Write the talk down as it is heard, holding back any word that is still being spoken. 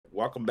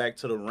Welcome back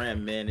to the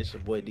Rant, man. It's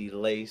your boy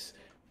DLace.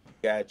 We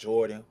got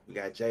Jordyn. We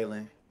got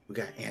Jalen. We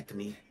got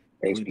Anthony.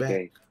 We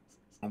back.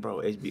 HBK.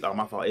 Bro,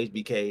 my fault.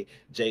 HBK,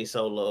 J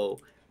Solo,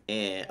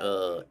 and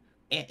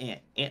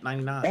Ant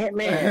 99.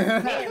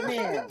 Ant-Man.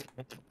 Ant-Man.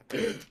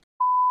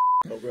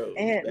 Oh, bro,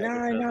 Ant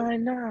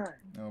 999.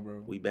 No,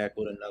 bro. we back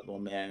with another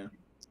one, man.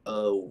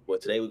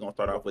 But today we're gonna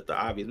start off with the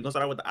obvious. We're gonna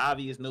start off with the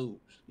obvious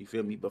news. You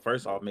feel me? But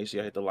first off, make sure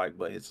y'all hit the like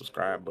button, hit the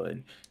subscribe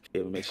button.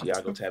 Make sure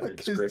y'all go tap in the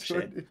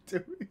description.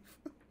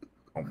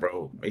 Oh,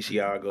 bro, make sure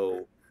y'all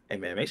go. Hey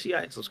man, make sure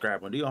y'all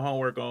subscribe and do your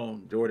homework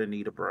on Jordyn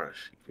Need a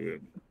Brush. You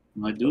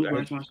feel me? I do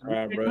brush my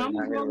subscribe, bro. I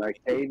hear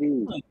like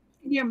KD.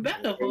 Getting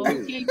better, bro.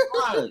 He's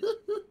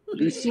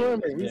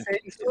swimming. He said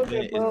he's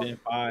swimming, bro. It's been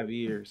 5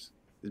 years.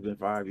 It's been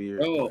 5 years.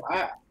 Bro,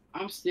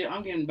 I'm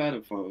getting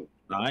better, folks.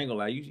 No, I ain't gonna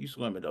lie. You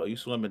swimming though. You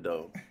swimming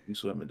though.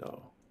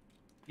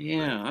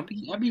 Yeah,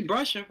 I be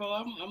brushing,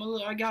 bro.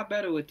 I got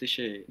better with the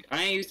shit.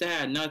 I ain't used to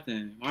have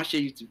nothing. My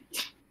shit used to be.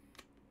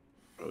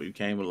 Bro, you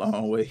came a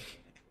long way.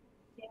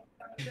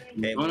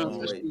 Came a long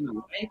way.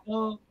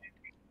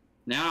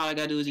 Now all I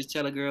gotta do is just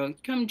tell a girl,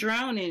 come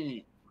drown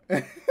in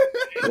it.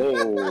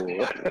 Whoa.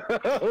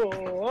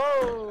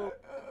 Whoa.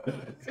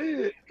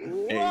 Hey,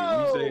 you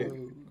said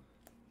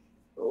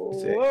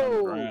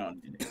come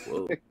drown in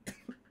it.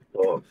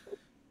 Whoa.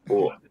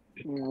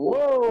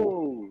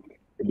 Whoa.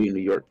 It'd be in New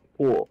York.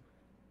 Poor.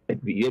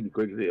 It'd be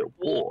crazy as hell.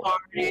 Pool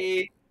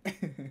party.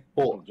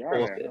 Poor.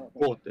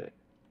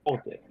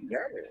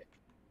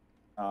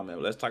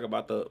 Man, let's talk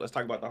about the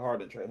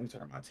Harden trade. Let me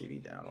turn my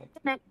TV down.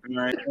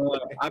 Right.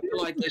 I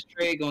feel like this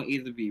trade gonna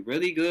either be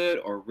really good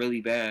or really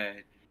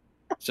bad.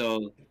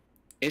 So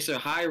it's a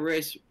high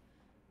risk,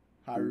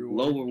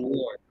 low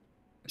reward.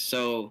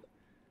 So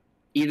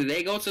either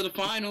they go to the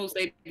finals,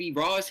 they be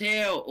raw as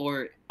hell,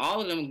 or all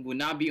of them would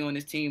not be on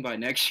this team by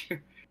next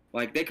year.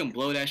 Like they can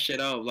blow that shit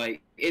up. Like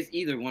it's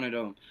either one of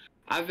them.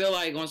 I feel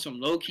like on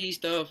some low key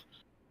stuff,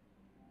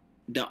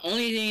 the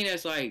only thing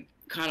that's like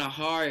kind of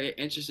hard and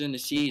interesting to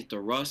see is the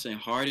Russ and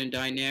Harden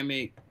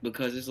dynamic,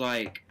 because it's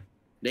like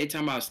they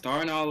talking about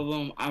starting all of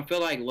them. I feel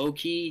like low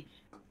key,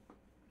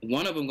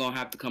 one of them gonna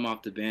have to come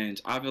off the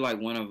bench. I feel like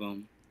one of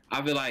them.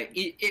 I feel like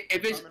if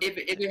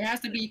it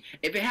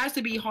has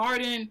to be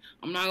Harden,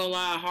 I'm not gonna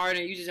lie,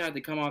 Harden, you just have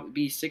to come off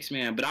be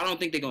 6-man. But I don't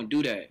think they're gonna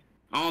do that.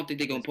 I don't think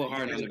they're gonna put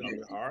Harden on the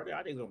bench. Harden,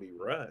 I think it's gonna be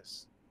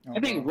Russ. I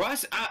think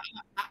Russ.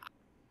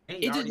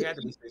 He already had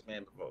to be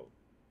 6-man before.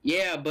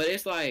 Yeah, but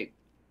it's like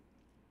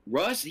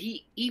Russ.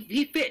 He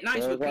fit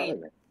nice with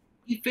PG.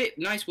 He fit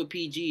nice with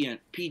PG and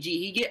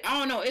PG. I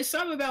don't know. It's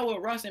something about with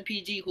Russ and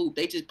PG who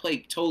they just play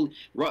totally.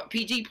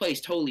 PG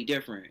plays totally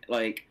different.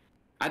 Like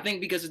I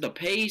think because of the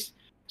pace.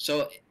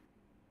 So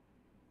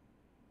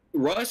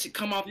Russ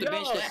come off the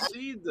bench. Y'all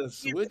see the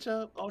switch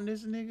up on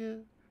this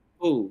nigga?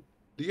 Who?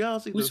 Do y'all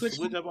see the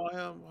switch up on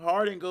him?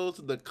 Harden goes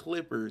to the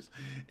Clippers,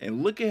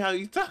 and look at how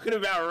he's talking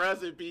about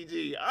Russ and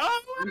PG.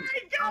 Oh my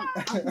God!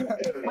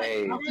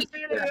 Hey,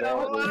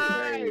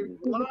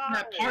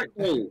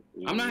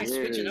 I'm not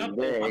switching up.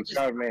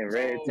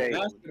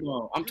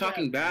 I'm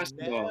talking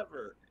basketball.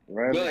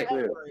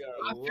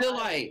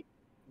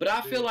 But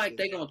I feel like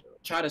they're gonna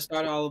try to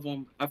start all of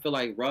them. I feel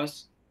like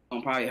Russ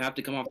gonna probably have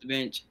to come off the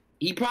bench.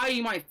 He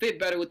probably might fit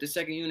better with the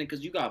second unit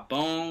because you got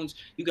Bones,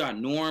 you got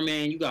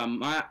Norman, you got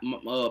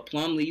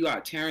Plumlee, you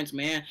got Terrence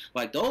Mann.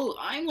 Like those,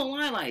 I ain't gonna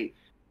lie, like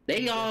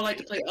they all like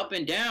to play up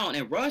and down.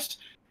 And Russ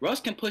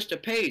can push the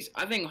pace.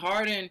 I think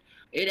Harden,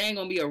 it ain't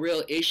gonna be a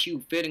real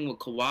issue fitting with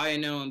Kawhi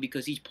and them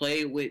because he's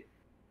played with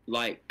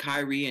like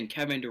Kyrie and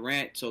Kevin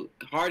Durant, so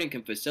Harden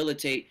can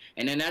facilitate,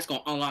 and then that's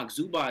gonna unlock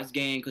Zubac's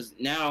game because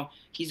now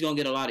he's gonna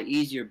get a lot of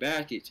easier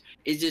baskets.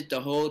 It's just the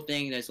whole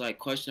thing that's like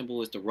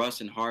questionable is the Russ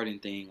and Harden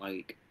thing.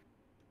 Like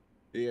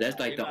that's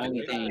like the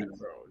only thing.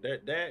 Bro,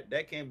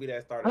 that can't be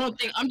that starter. I don't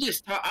think I'm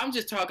just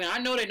talking. I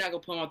know they're not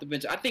gonna put him off the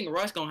bench. I think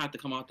Russ gonna have to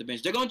come off the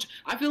bench. They're gonna.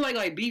 I feel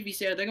like Beefy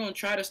said they're gonna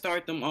try to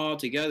start them all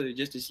together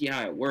just to see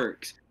how it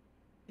works.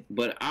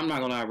 But I'm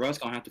not gonna lie, Russ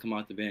gonna have to come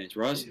off the bench.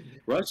 Russ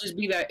just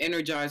be that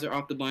energizer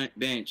off the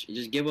bench and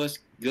just give us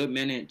good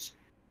minutes.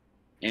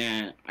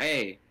 And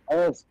hey,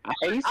 you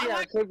see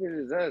how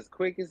Clippers is us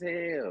quick as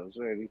hell,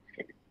 Shorty.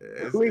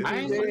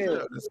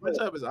 The switch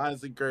up is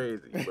honestly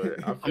crazy.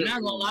 But I'm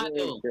not gonna lie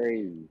though.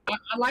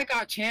 I like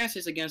our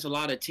chances against a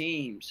lot of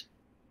teams.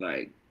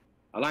 Like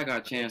I like our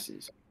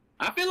chances.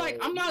 I feel like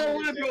I'm not gonna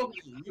lie, bro.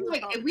 I feel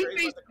like if we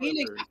face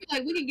Phoenix, I feel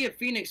like we can give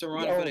Phoenix a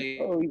run for the.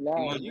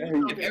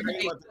 If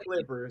everything about the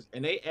Clippers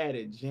and they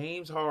added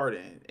James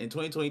Harden in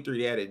 2023,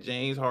 they added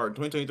James Harden.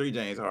 2023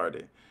 James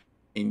Harden,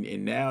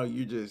 and now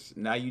you just.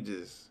 I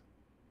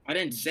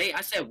didn't say.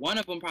 I said one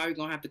of them probably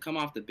gonna have to come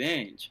off the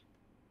bench.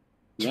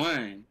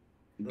 One,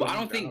 but I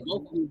don't think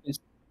both of them.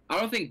 I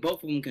don't think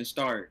both of them can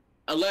start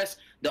unless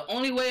the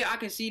only way I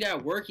can see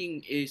that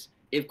working is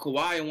if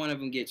Kawhi and one of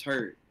them gets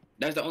hurt.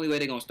 That's the only way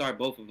they're gonna start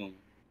both of them.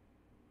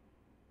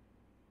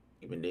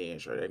 Even then,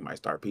 sure they might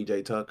start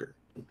PJ Tucker.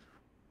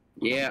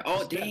 Yeah.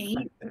 Oh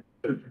dang.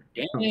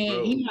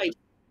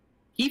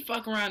 He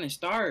fuck around and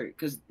start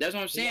because that's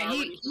what I'm saying.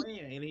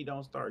 He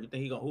don't start. You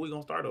think who he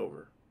gonna start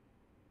over?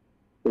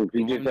 Who,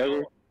 PJ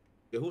Tucker?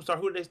 Yeah, who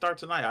did they start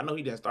tonight? I know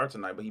he didn't start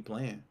tonight, but he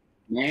playing.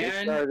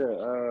 Man,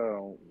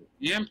 Started,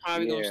 Man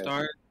probably gonna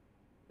start.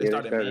 They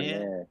started Man.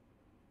 Man.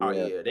 Oh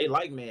yeah, they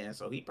like Man,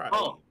 so he probably.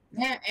 Oh,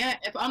 man, and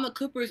if I'm the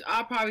Clippers,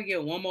 I'll probably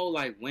get one more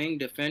like wing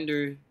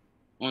defender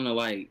on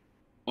the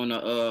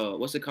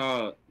what's it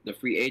called? The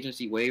free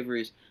agency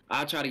waivers.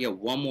 I'll try to get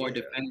one more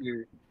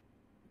defender.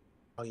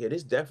 Oh yeah,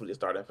 this definitely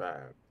start at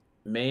 5.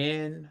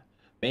 Man,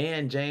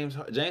 James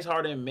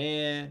Harden,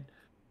 Man,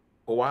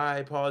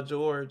 Kawhi, Paul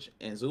George,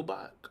 and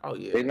Zubac. Oh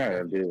yeah, They're not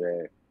gonna do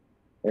that.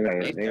 They're not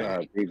gonna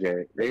have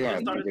PJ. They're gonna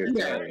have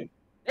PJ.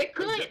 They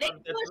could.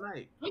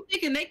 I'm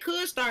thinking they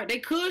could start. They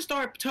could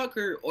start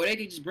Tucker, or they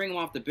could just bring him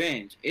off the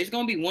bench. It's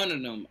gonna be one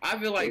of them. I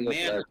feel like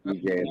Man.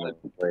 PJ in the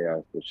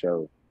playoffs for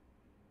sure.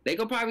 They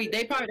probably.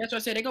 That's what I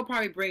said. They gonna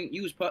probably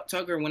use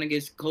Tucker when it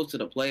gets close to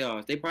the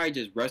playoffs. They probably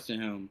just resting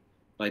him.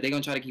 Like they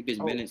gonna try to keep his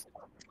minutes.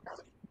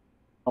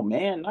 Oh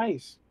Man,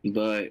 nice.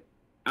 But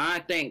I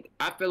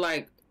feel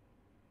like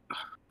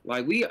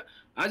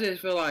I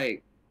just feel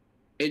like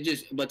it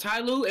just. But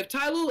I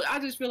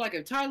just feel like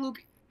if Ty Lue.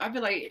 I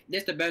feel like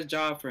this the best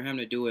job for him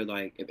to do it.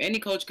 Like, if any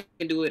coach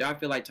can do it, I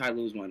feel like Ty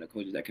Lue's one of the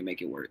coaches that can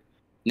make it work.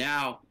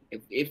 Now,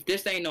 if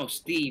this ain't no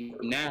Steve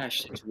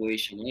Nash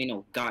situation, ain't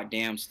no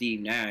goddamn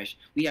Steve Nash,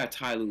 we have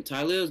Ty Lue.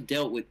 Ty Lue's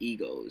dealt with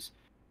egos.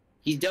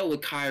 He's dealt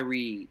with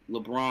Kyrie,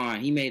 LeBron.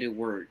 He made it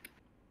work.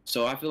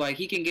 So I feel like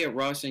he can get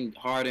Russ and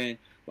Harden.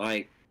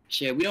 Like,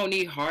 shit, we don't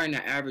need Harden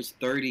to average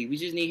 30. We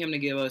just need him to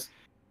give us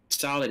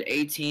solid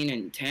 18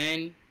 and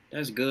 10.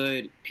 That's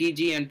good.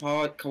 PG and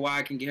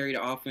Kawhi can carry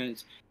the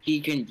offense. He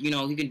can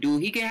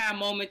have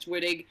moments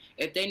where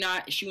if they're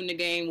not shooting the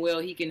game well,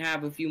 he can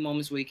have a few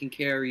moments where he can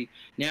carry.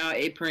 Now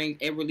it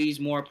relieves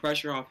more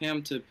pressure off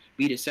him to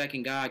be the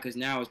second guy because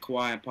now it's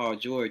Kawhi and Paul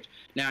George.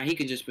 Now he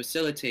can just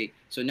facilitate.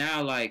 So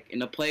now, like, in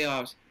the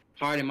playoffs,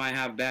 Harden might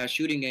have bad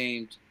shooting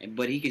games,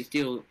 but he can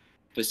still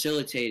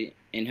facilitate it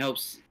and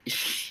helps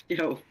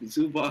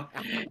Zubac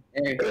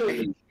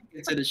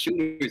to the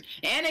shooters.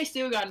 And they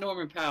still got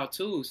Norman Powell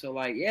too. So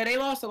like, yeah, they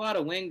lost a lot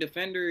of wing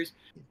defenders,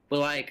 but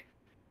like,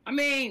 I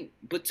mean,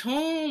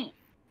 Batum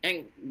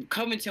and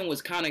Covington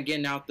was kind of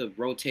getting out the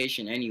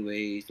rotation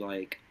anyways,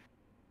 like,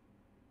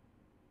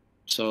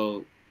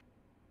 so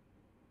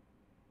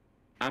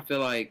I feel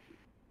like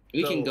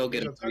we can go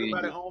get a talk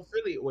about it on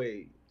Philly.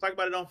 Wait, talk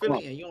about it on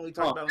Philly, and you only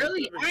talk about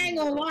Philly. I ain't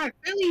gonna lie,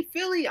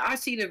 Philly. I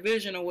see the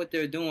vision of what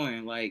they're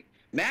doing. Like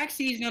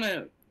Maxi's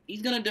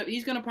he's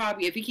gonna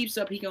probably, if he keeps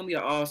up, he's gonna be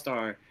an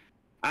all-star.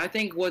 I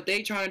think what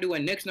they trying to do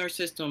in Nick's nurse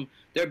system,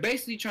 they're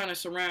basically trying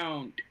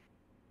to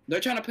they're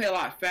trying to play a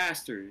lot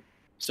faster.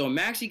 So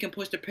Maxey can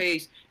push the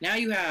pace. Now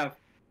you have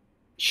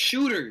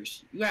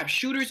shooters. You have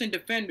shooters and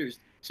defenders.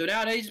 So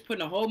now they just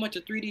putting a whole bunch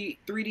of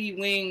 3D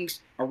wings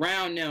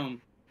around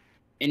them.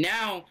 And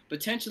now,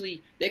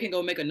 potentially, they can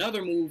go make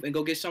another move and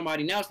go get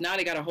somebody else. Now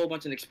they got a whole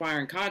bunch of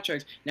expiring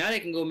contracts. Now they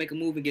can go make a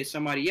move and get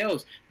somebody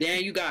else.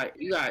 Then you got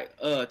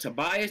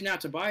Tobias. Now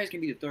Tobias can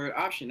be the third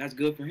option. That's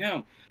good for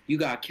him. You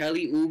got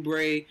Kelly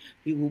Oubre,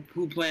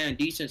 who playing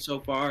decent so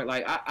far.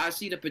 Like, I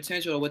see the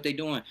potential of what they're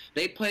doing.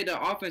 They play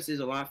the offenses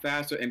a lot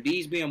faster, and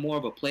B's being more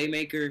of a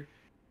playmaker,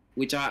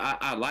 which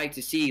I like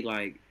to see.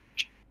 Like,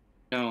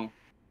 they're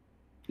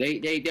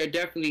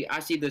definitely, I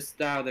see the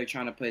style they're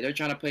trying to play. They're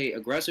trying to play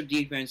aggressive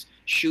defense,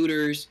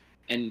 shooters,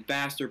 and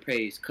faster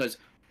pace. Because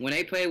when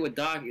they played with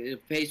Doc, the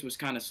pace was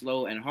kind of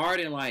slow. And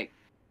Harden, like,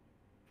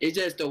 it's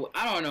just,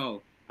 I don't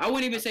know. I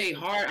wouldn't even say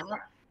hard.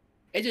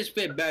 It just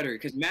fit better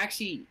because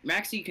Maxey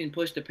can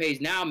push the pace.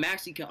 Now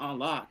Maxey can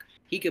unlock.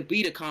 He could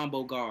be the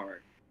combo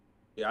guard.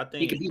 Yeah, I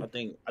think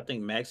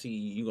Maxey,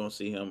 you gonna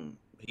see him.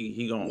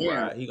 He gonna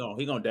ride. He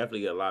gonna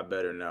definitely get a lot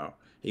better now.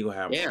 He gonna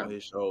have more on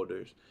his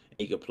shoulders.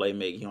 He could play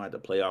make. He don't have to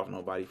play off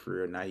nobody for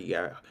real. Now he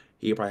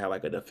probably have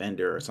like a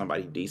defender or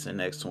somebody decent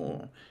next to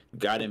him.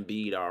 Got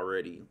Embiid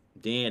already.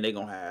 Then they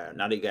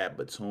got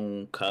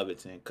Batum,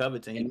 Covington.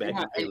 He back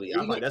in Philly.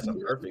 I'm like, that's a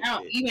perfect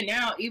fit.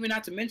 Even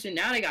not to mention,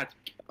 now they got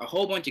a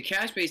whole bunch of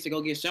cash space to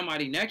go get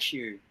somebody next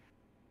year.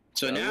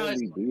 So now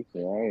it's decent. I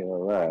ain't gonna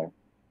lie.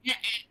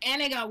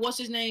 And they got what's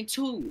his name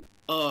too,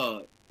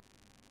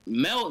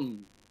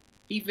 Melton.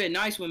 He fit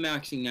nice with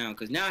Maxey now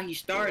because now he's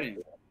starting.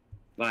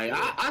 Like,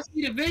 I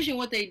see the vision,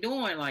 what they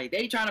doing. Like,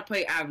 they trying to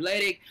play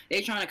athletic.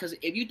 They trying to, because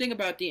if you think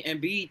about the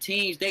Embiid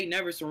teams, they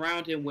never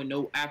surround him with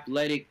no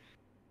athletic,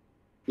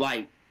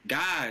 like,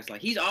 guys.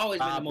 Like, he's always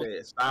been the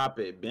most. Stop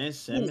it. Ben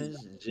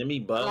Simmons, Jimmy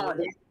Butler.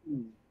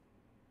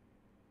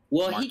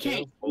 Well, he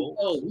can't shoot,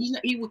 though.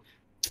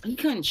 He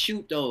couldn't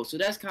shoot, though, so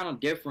that's kind of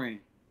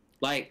different.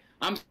 Like,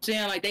 I'm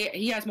saying, like,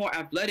 he has more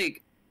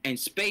athletic and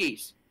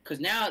space. Because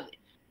now,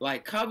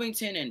 like,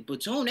 Covington and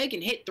Batum, they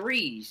can hit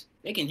threes.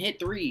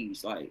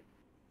 Like,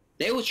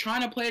 they was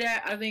trying to play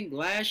that, I think,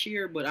 last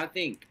year, but I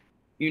think,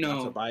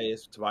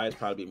 Tobias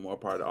probably be more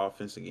part of the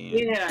offense again.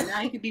 Yeah, now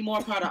he could be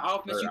more part of the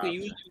offense.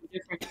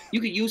 You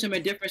could use him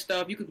in different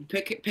stuff. You could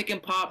pick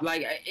and pop.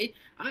 Like,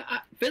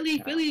 Philly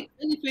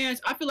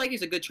fans, I feel like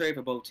it's a good trade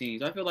for both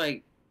teams. I feel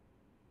like.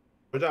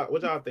 What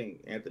y'all think,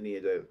 Anthony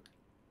and Jalen?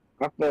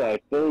 I feel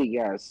like Philly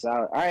got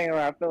solid.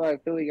 I feel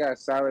like Philly got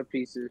solid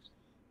pieces.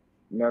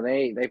 You know,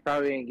 they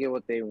probably didn't get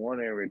what they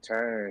wanted in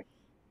return.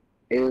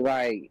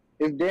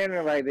 It's damn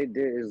near like they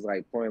did is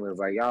like pointless.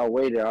 Like y'all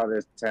waited all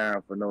this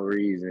time for no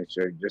reason,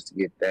 sure, just to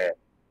get that.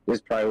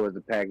 This probably was the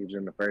package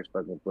in the first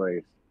fucking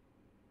place.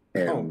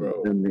 And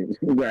bro. them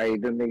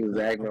niggas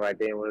acting like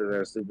they wanted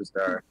a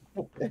superstar,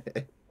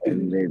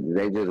 and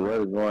they just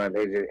wasn't going.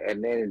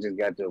 And then it just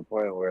got to a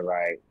point where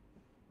like,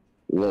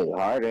 look,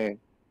 Harden,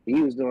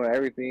 he was doing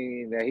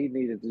everything that he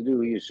needed to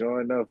do. He was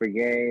showing up for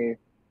games.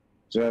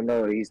 Showing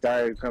up. He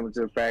started coming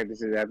to the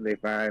practices after they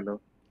fined him.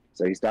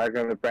 So he started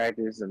coming to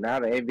practice, and now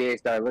the NBA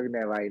started looking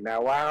at like,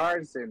 now why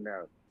Harden sitting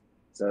out?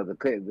 So the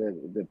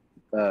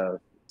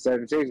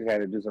 76ers had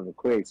to do something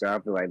quick. So I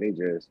feel like they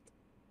just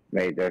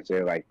made that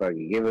shit like, fuck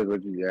it, give us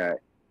what you got.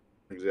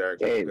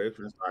 Exactly. Okay,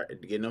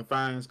 start getting them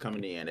fines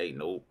coming in. Ain't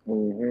no.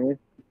 Mm-hmm.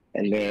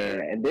 And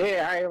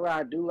then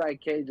I do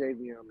like KJ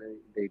being on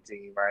their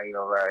team. I ain't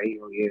gonna lie, he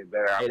gonna get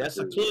better. Hey, that's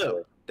a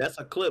clip. That's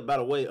a clip, by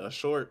the way. A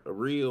short, a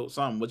reel,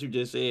 something. What you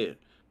just said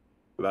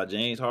about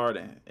James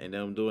Harden and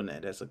them doing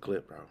that. That's a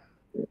clip, bro.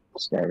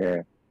 Start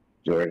there,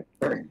 Jordan.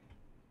 I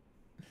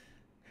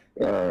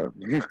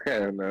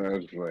don't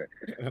know,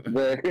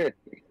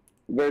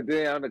 but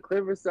then on the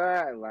Clippers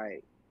side,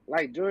 like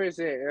Jordan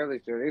said earlier,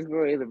 it's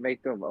gonna either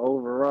make them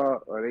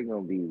overall or they're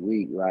gonna be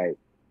weak. Like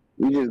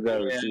we just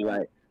gotta see,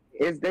 like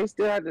they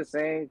still have the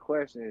same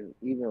questions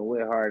even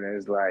with Harden.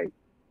 It's like,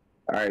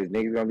 all right,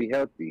 niggas gonna be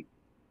healthy.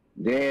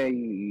 Then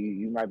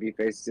you might be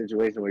facing a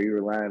situation where you're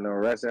relying on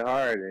Russ and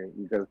Harden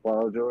because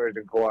Paul George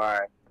and Kawhi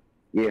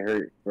get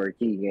hurt for a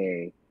key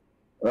game.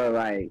 Or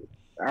like,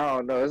 I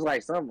don't know. It's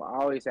like something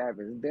always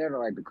happens. It's damn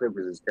like the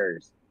Clippers is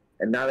cursed.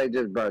 And now they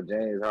just brought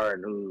James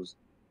Harden, who's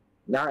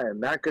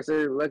not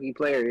considered a lucky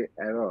player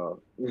at all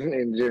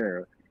in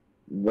general.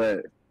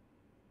 But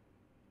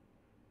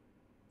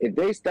if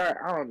they start,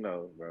 I don't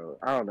know, bro.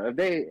 I don't know. I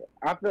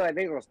feel like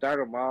they're going to start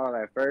them all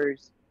at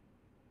first.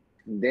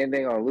 Then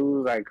they're going to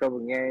lose like a couple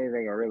games.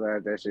 They're going to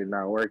realize that shit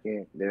not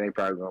working. Then they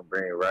probably going to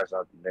bring Russ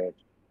off the bench.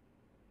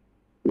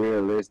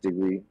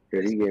 Realistically,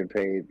 because he getting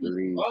paid to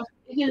leave.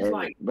 It's just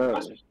like,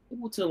 Russ is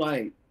able to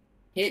like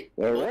hit.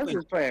 Well, Russ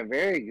is playing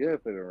very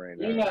good for the right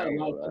now. Yeah,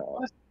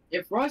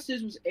 if Russ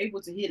was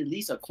able to hit at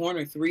least a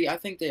corner three, I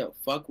think they'll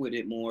fuck with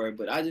it more.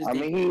 But I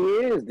mean, he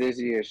is this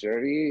year,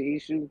 sure.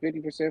 He's shooting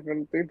 50%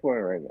 from the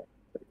 3-point right now.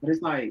 But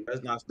it's like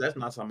that's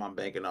not something I'm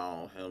banking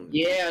on him.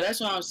 Yeah, that's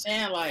what I'm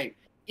saying. Like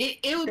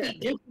it would be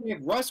different if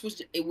Russ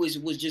was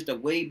just a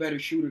way better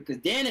shooter. Because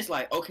then it's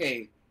like,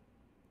 okay,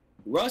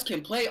 Russ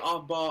can play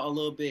off ball a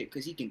little bit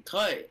because he can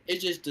cut.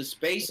 It's just the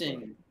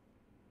spacing,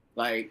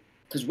 like,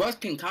 because Russ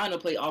can kind of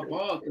play off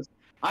ball. Because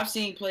I've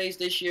seen plays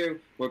this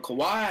year where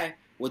Kawhi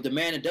with the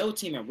man and dough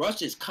team and Russ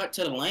just cut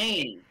to the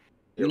lane,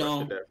 you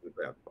know.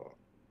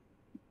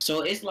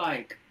 So it's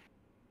like,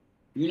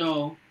 you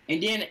know,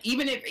 and then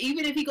even if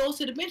he goes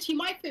to the bench, he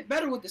might fit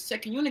better with the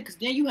second unit because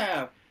then you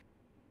have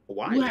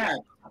Kawhi.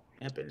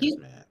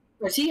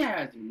 Because he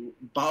has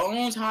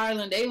Bones,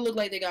 Highland. They look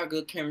like they got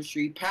good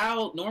chemistry.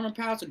 Norman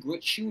Powell's a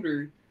good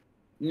shooter.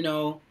 You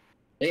know,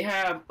 they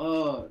have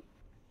Harden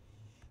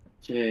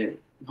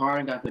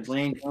got the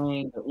bling,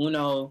 the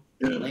Uno.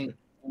 Bling.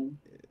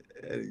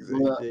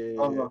 Exactly.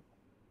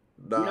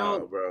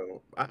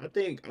 Bro. I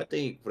think for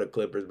the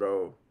Clippers,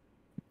 bro,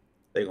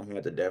 they're gonna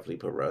have to definitely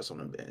put Russ on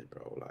the bench,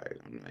 bro. Like,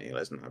 I mean,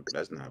 let's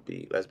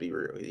be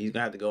real. He's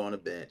gonna have to go on the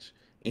bench.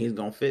 And he's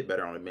gonna fit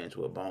better on the bench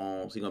with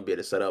Bones. He's gonna be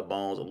able to set up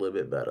Bones a little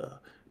bit better.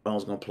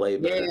 Bones gonna play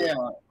better. Yeah,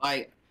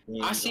 like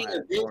I see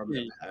the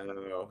vision. I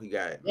don't know. He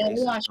got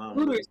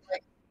shooters,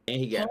 like, and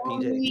he got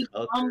PJ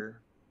Tucker.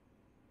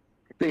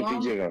 I think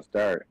PJ gonna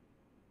start.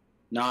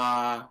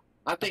 Nah,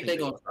 I think they're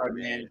gonna start,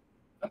 man.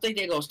 I think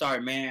they're gonna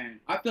start, man.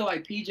 I feel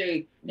like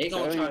PJ, they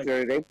gonna try.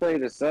 They play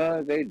the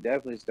Suns. They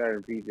definitely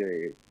started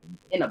PJ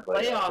in the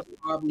playoffs,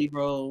 probably,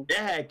 bro. They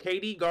had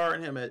KD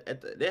guarding him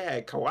they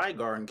had Kawhi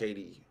guarding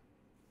KD.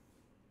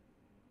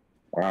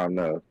 I don't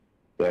know.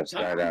 Let's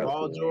start out.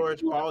 Paul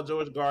George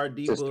guard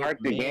D-Book. To start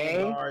the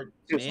game?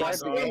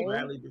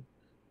 Bradley.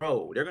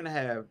 Bro, they're gonna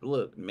have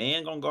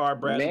Man gonna guard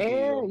Bradley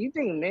Beal. Man, you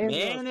think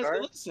Man is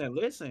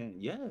listen.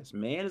 Yes,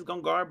 Man is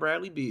gonna guard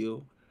Bradley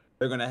Beal.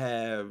 They're gonna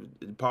have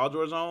Paul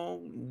George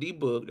on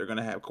D-Book. They're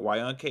gonna have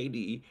Kawhi on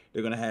KD.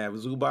 They're gonna have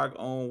Zubac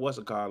on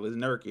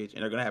Nurkic,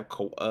 and they're gonna have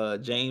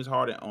James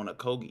Harden on a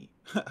Kogi.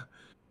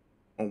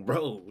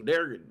 bro.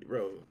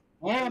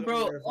 And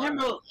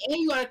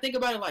you gotta think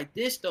about it like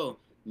this though.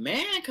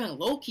 Man can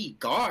low key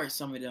guard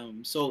some of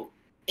them, so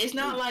it's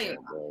not like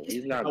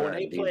he's not. When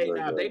they play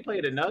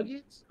the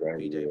Nuggets,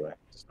 PJ will have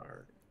to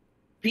start.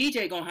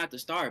 PJ gonna have to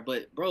start,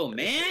 but bro,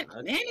 Man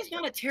is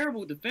not a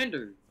terrible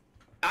defender.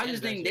 I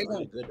just think they're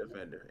gonna good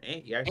defender.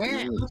 And I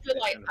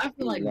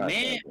feel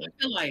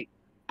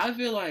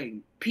like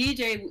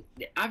PJ.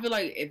 I feel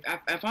like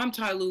if I'm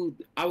Ty Lue,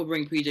 I would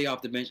bring PJ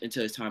off the bench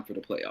until it's time for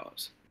the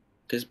playoffs,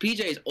 because PJ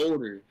is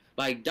older.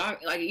 Like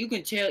you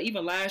can tell,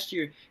 even last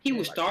year he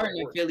was starting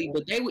in Philly,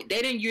 but they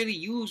didn't really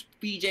use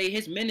PJ.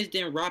 His minutes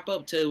didn't wrap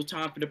up till it was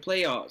time for the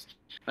playoffs.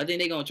 I think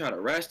they're gonna try to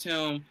rest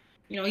him.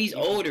 You know, he's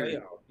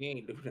older. He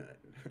ain't do nothing.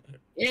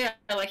 Yeah,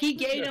 like he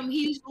gave them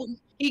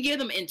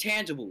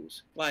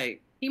intangibles.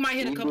 Like he might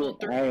hit a couple of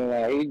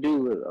threes. He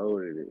do look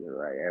older than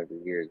like after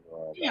years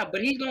going. Yeah,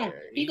 but he ain't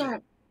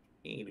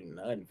do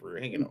nothing for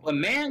it. But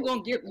man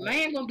gonna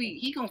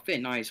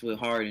fit nice with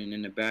Harden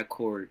in the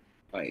backcourt,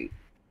 like,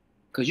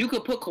 cause you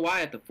could put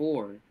Kawhi at the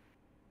 4.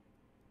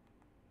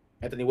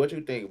 Anthony, what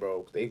you think,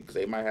 bro? They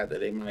might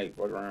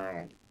fuck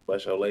around,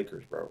 bust your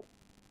Lakers, bro.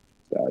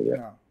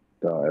 Yeah.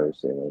 Don't ever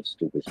say no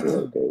stupid shit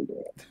like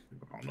that.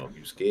 I don't know if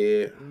you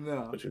scared.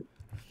 No. What you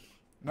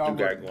got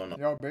going on?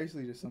 Y'all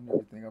basically just something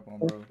to think up on,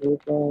 bro.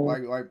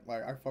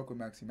 Like I fuck with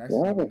Maxi.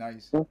 Maxi's gonna be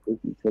nice.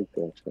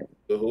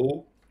 The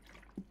who?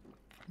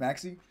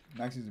 Maxi's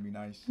gonna be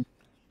nice.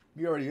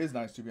 He already is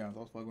nice, to be honest.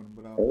 I was fucking with him,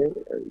 but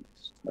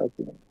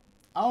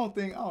I don't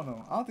think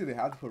they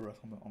have to put Russ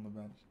on the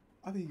bench.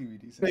 I think he'd be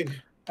decent.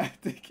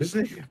 This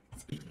nigga.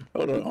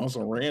 Hold on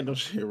some random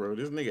shit, bro.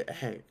 This nigga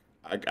act.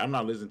 I'm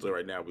not listening to it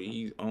right now, but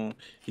he's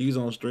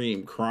on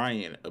stream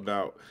crying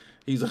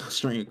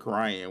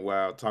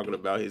while talking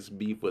about his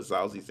beef with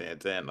Saucy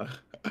Santana.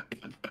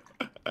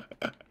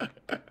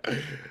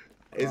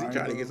 Is he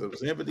trying to get some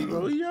sympathy,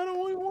 bro? He got the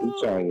only one.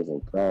 He trying to get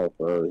some call,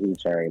 bro. He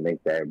trying to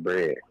make that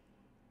bread.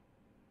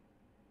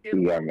 He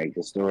gotta make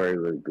the story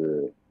look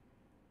good.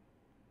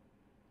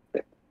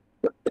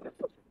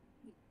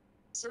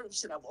 Certain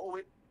shit I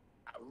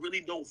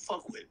really don't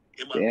fuck with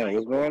in my life. Damn,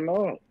 what's going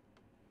on?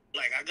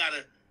 Like, I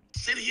gotta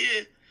sit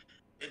here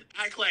and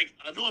act like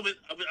I know I'm in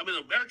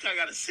America. I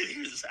gotta sit here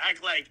and just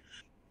act like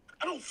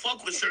I don't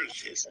fuck with certain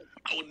shit.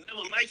 I would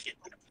never like it.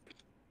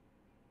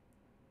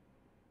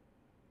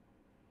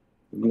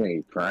 You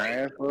ain't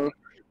crying, bro.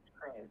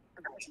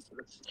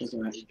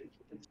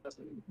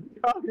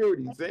 I hear what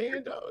he's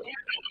saying, dog.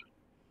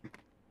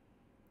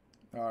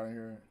 I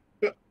hear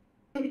it.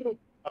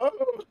 Oh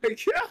my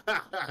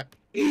god!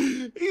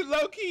 He's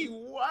low key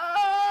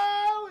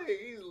wilding.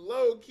 He's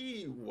low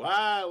key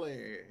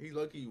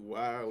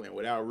wilding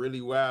without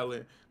really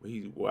wilding, but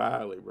he's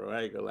wilding, bro.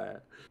 I ain't gonna lie.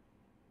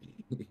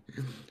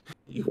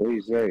 What do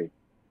you say?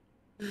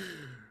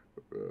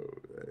 Bro,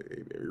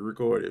 hey, baby,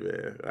 record it,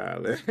 man.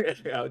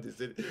 I'll just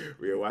sit.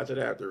 We'll watch it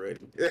after, ready.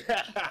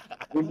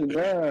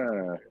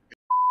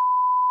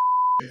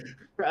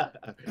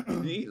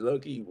 He's low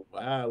key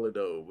wilding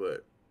though,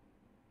 but.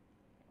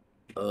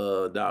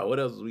 Dog, what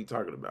else are we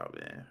talking about,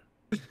 man?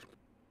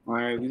 All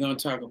right, we're gonna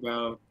talk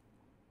about.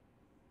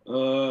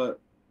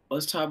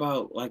 Let's talk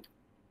about like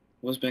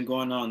what's been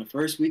going on. The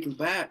first week of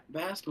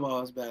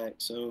basketball is back.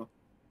 So,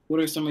 what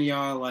are some of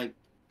y'all like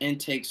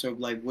intakes of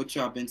like what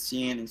y'all been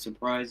seeing and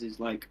surprises?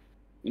 Like,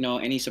 you know,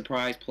 any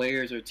surprise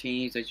players or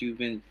teams that you've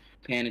been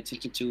paying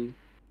attention to?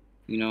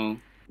 You know.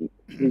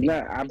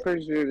 I'm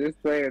pretty sure this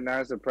player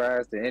not a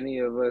surprise to any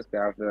of us.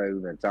 Cause I feel like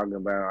we've been talking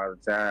about it all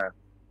the time.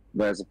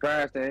 But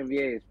surprise to the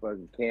NBA is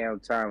fucking Cam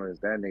Thomas.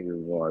 That nigga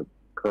was going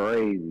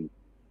crazy.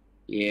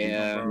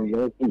 Yeah.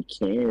 You keep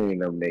carrying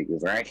them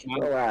niggas, right?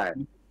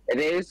 And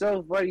then it's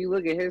so funny. You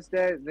look at his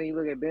stats, then you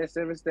look at Ben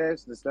Simmons'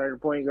 stats, the starting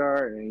point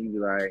guard, and you be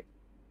like,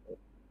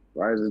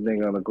 why is this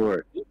nigga on the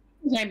court? He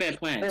ain't been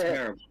playing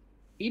terrible.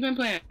 He been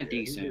playing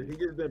decent. He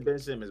just been Ben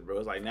Simmons, bro.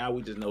 It's like now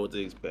we just know what to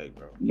expect,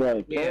 bro.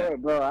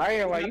 Bro, I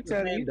ain't like you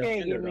can't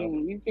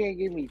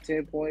give me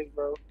 10 points,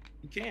 bro.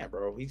 You can't,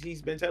 bro.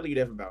 He's been telling you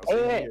that for about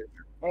 7 years.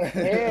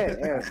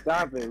 Yeah,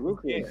 stop it.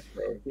 Look at it,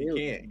 bro. You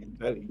can't,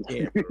 bro.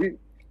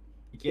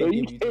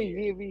 You can't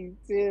give me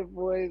 10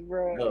 points,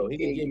 bro. No, he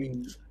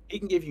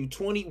can give you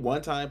 20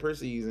 one time per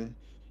season.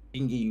 He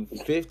can give you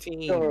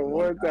 15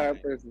 one time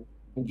per season.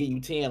 He can give you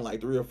 10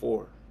 like 3 or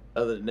 4.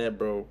 Other than that,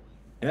 bro.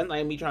 And that's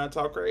not me trying to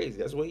talk crazy.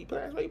 That's what he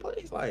plays. That's what he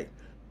plays. Like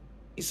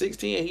he's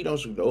 16. He don't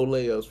shoot no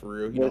layups for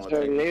real. They were just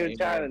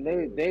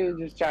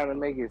trying to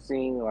make it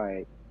seem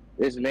like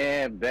this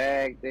man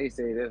back. They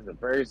say that's the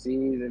first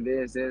season.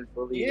 Ben Simmons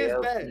fully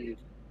healthy.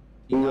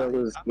 He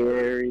was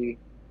scary.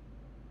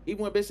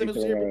 Even when Ben Simmons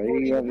was here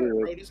before,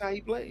 bro, this is how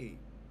he played.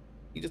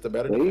 He just a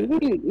better defender.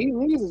 He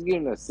was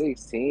giving a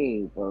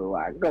 16 for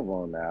like, come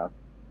on now.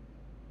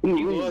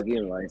 He was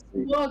giving like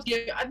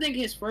 16. I think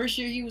his first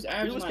year he was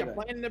averaging. He was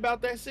complaining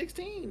about that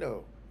 16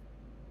 though.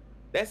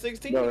 That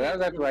 16. Bro, that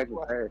was after like.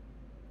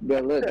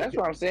 But look, that's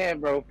what I'm saying,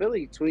 bro.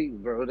 Philly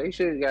tweaked, bro. They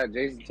should have got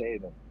Jason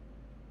Tatum.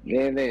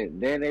 Then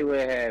they would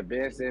have had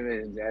Ben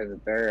Simmons as a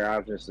third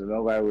option, so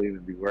nobody would even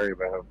be worried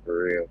about him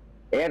for real.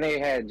 And they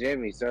had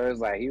Jimmy, so it's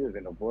like he was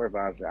in the fourth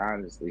option,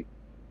 honestly.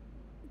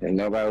 And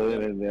nobody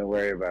would have been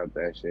worried about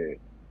that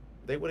shit.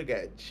 They would have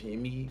got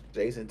Jimmy,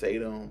 Jason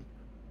Tatum,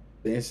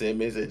 Ben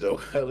Simmons, and Joel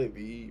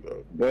Embiid,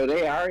 bro. Bro,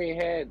 they already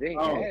had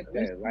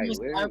that. Like,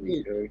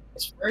 literally,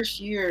 his first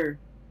year,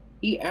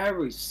 he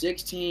averaged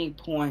 16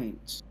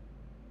 points.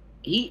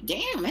 His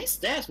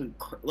stats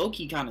were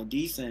low-key kind of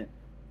decent.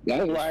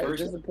 That's why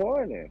it's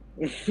disappointing.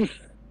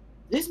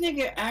 This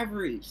nigga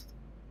averaged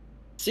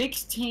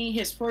 16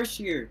 his first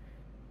year,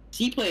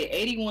 He played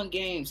 81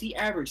 games. He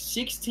averaged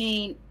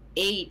 16,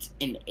 8,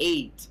 and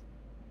 8.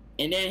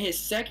 And then his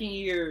second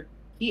year,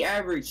 he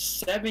averaged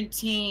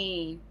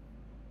 17,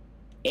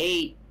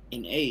 8,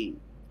 and 8.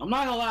 I'm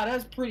not gonna lie,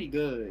 that's pretty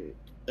good.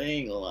 I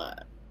ain't gonna lie.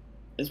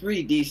 It's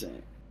pretty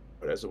decent.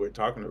 But that's what we're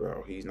talking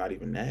about. He's not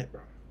even that,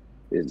 bro.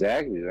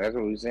 Exactly. That's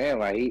what we're saying.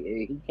 Like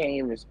he can't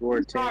even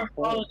score 10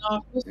 points.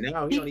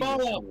 Now he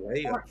started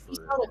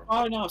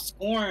falling off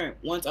scoring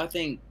once I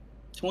think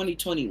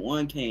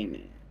 2021 came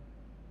in.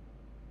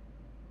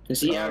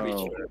 Cause he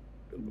averaged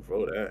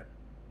before that.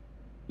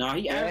 No,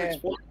 he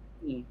averaged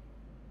 14.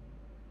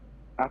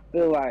 I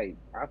feel like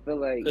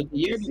the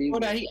year before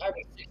that he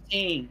averaged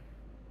 16.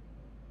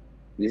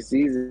 This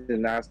season is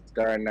not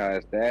starting out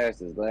as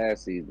fast as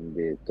last season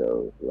did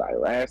though. Like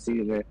last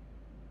season,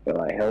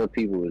 like hella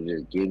people was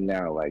just getting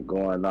out, like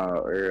going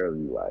out early.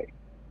 Like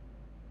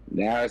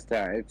now it's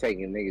time. It's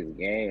taking niggas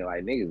game.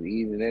 Like niggas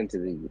easing into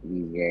these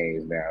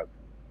games now.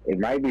 It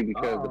might be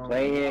because the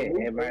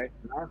playing. It might.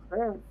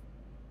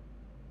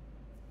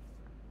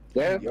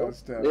 Steph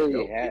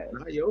really has.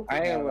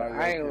 I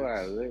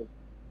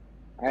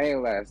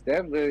ain't lie.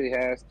 Steph really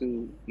has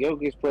to.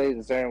 Jokic plays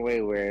a certain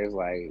way where it's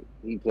like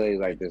he plays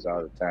like this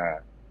all the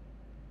time.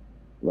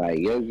 Like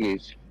Jokic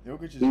is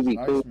he be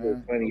nice, cool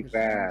man. for 25.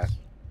 Nice.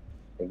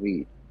 If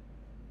he.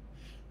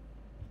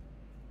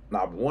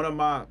 Nah, one of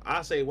my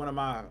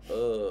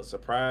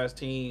surprise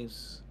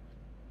teams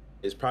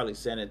is probably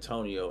San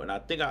Antonio, and I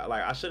think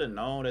I should have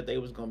known that they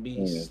was gonna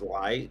be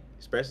slight,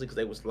 especially because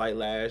they was slight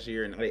last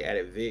year, and they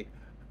added Vic.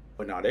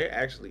 But no, they're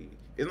actually.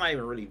 It's not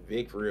even really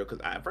Vic for real. Because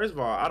first of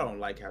all, I don't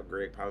like how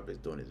Greg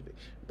Popovich doing his Vic.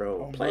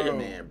 Bro, play the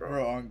man, bro.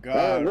 Bro, on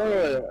God.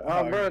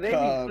 Bro, they be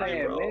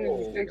playing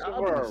minutes six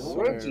for a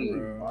rookie.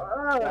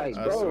 Like,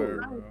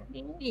 bro,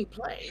 he ain't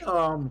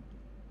playing.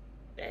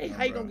 Hey,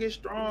 how you gonna get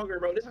stronger,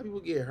 bro? This is how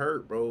people get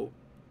hurt, bro.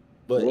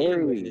 But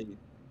anyways,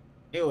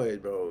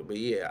 bro. But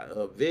yeah,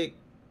 Vic,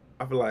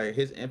 I feel like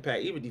his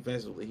impact, even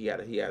defensively, he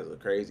has a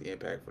crazy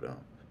impact for them.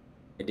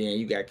 And then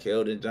you got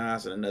Keldon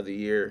Johnson another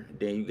year.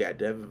 Then you got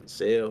Devin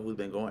Vassell, who's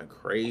been going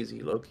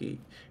crazy, low key.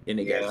 Then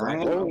they got Zach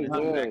Collins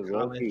showing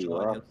himself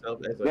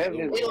as a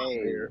good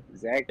player.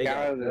 Zach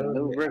Collins and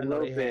Lou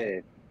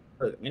Lopez.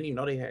 Look, and you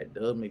know they had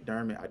Doug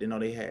McDermott. I didn't know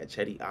they had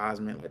Chetty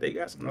Osman. Like they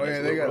got some. Oh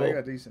yeah, they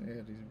got decent.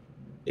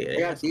 Yeah, they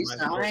got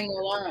decent. I ain't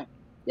gonna lie.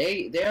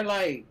 They're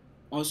like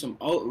on some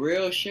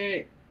real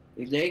shit.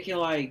 If they can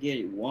like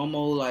get one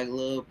more like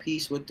little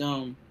piece with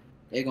them,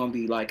 they're gonna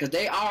be like, cause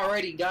they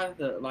already got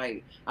the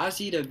like. I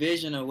see the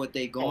vision of what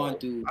they going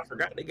through. I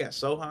forgot they got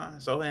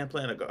Sohan. Sohan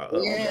playing a guard.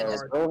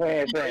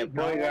 Sohan playing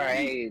point guard.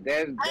 Hey,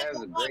 that's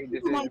a great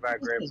decision by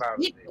Greg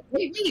Popovich.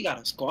 They really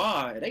got a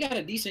squad. They got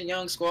a decent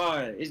young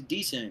squad. It's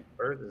decent.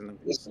 I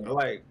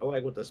like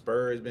what the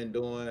Spurs been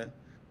doing.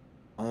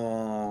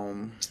 Let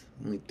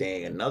me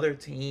think. Another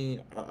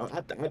team.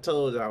 I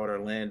told y'all with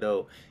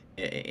Orlando.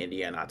 In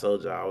Indiana, I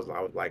told you I was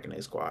liking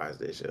their squads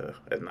this year.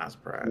 That's not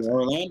surprising.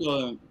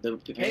 Orlando, the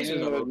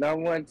Pacers are number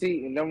one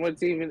team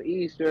in the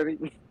East, shorty.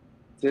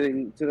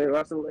 To the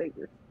Russell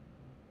Lakers.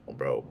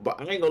 Bro,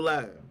 but I ain't gonna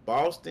lie,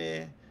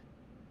 Boston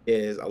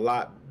is a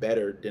lot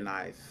better than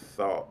I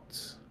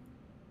thought.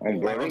 I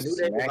knew they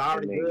was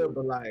already good,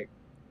 but like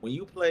when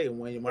you play,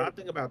 when I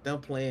think about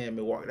them playing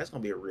Milwaukee, that's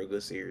gonna be a real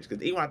good series.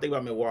 Because even when I think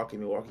about Milwaukee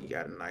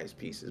got nice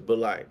pieces, but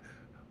like.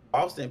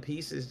 Boston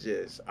pieces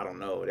just, I don't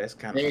know. That's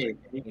kind of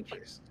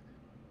dangerous.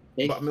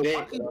 But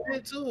Milwaukee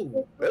did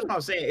too. That's what I'm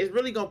saying. It's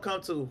really gonna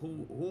come to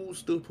who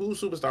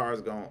superstar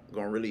is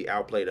gonna really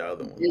outplay the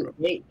other one.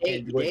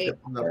 The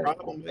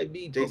problem might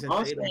be Jason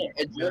Tatum.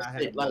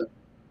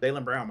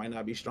 Jaylen Brown might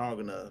not be strong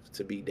enough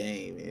to be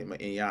Dame and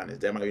Giannis.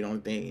 That might be the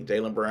only thing.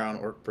 Jaylen Brown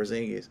or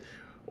Porzingis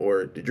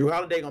or Drew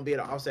Holiday gonna be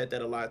able to offset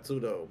that a lot too,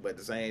 though. But at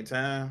the same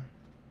time.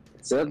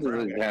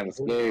 Celtics is kind of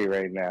scary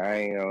right now. I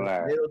ain't gonna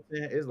lie.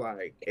 Middleton is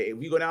like,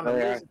 if you go down the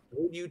list,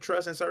 who you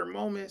trust in certain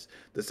moments,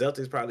 the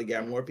Celtics probably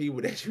got more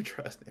people that you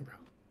trust in, bro.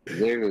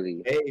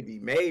 Literally.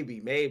 Maybe.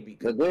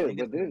 But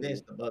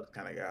the Bucks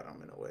kind of got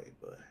them in a way,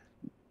 but.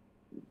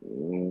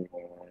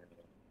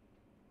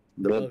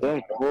 But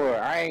them four,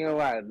 I ain't gonna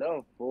lie,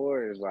 them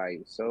four is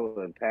like so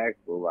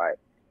impactful. Like,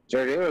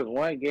 Jordan, there was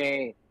one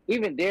game.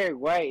 Even Derek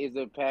White is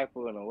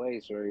impactful in a way,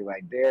 shorty.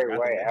 Like Derek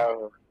White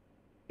out.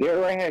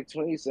 Derek White had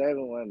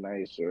 27 one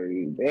night,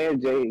 shorty.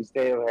 Then Jay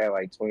Stale had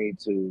like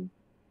 22.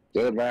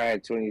 Jalen Brown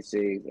had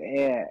 26.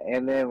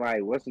 And then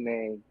like what's the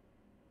name?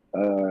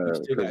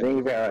 Porzingis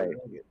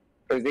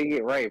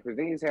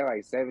had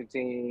like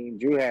 17.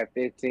 Drew had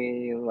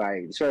 15.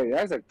 Like, shorty,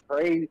 that's a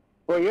crazy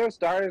for your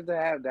starters to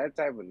have that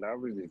type of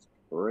numbers is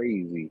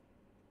crazy.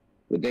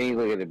 But then you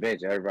look at the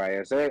bench, everybody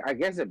else. So I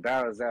guess it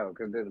balances out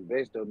because then the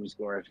bench don't be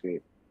scoring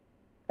shit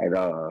at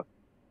all.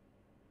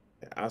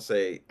 I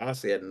say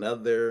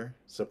another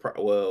surprise.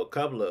 Well, a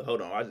couple of.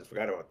 Hold on, I just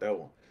forgot about that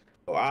one.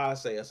 So I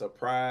say a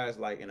surprise,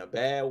 like in a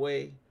bad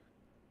way.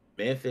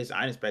 Memphis,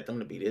 I didn't expect them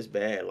to be this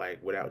bad,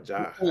 like without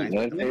Ja.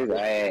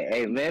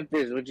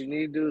 Memphis, what you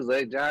need to do is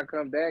let Ja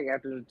come back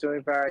after the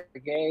 25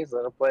 games.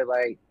 Let him play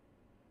like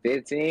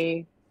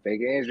 15.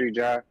 Fake an injury,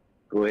 Ja.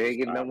 Go ahead and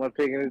get no more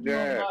pick in the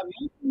draft.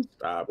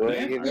 Stop. Go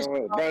ahead and get no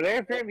more. Bro,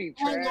 they're pretty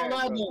I ain't trash. gonna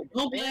lie, Bro. though.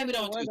 Don't blame it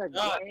on haven't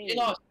Josh. won a They game.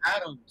 lost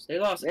Adams.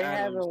 They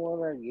haven't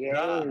won a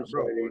game.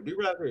 Bro,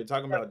 D-Lace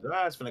talking about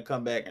Josh finna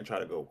come back and try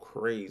to go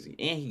crazy,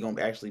 and he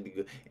gonna actually be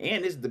good.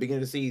 And this is the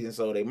beginning of the season,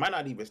 so they might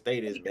not even stay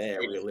this bad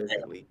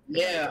realistically.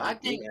 Yeah, I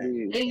think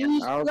they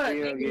lose.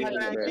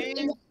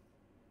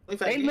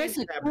 They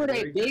missing two of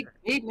their big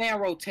man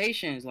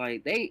rotations.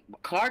 Like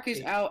Clark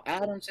is out,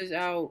 Adams is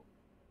out.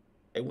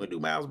 Hey, when do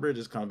Miles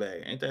Bridges come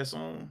back? Ain't that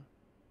soon?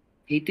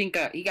 He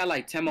got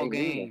like 10 more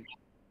games.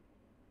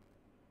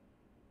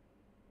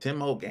 10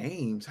 more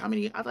games? How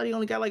many? I thought he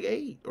only got like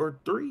 8 or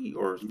 3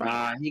 or 5.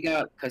 Nah, he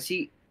did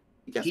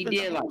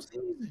like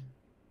season.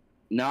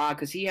 Nah,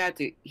 cause he had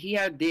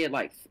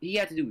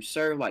to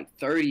serve like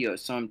 30 or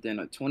something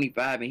or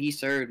 25, and he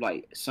served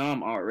like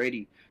some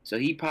already. So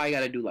he probably got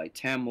to do like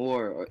 10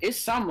 more, or it's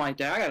something like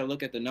that. I got to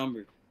look at the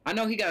number. I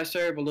know he got to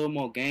serve a little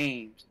more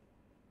games.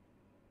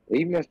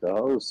 He missed the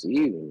whole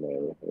season,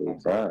 though.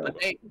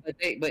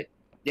 But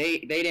they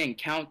didn't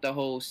count the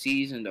whole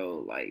season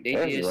though. Like they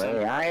did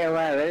something. I ain't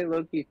lying. They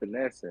low-key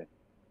finessing.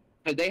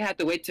 Cause they had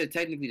to wait till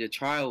technically the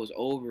trial was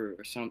over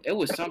or something. It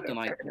was something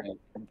like that.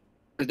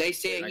 Cause they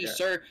said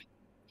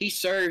he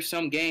served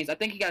some games. I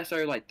think he got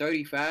served like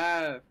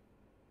 35.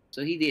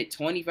 So he did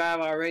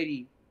 25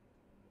 already.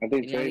 I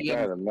think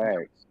 25 the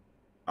max.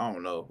 I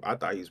don't know. I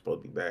thought he was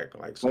supposed to be back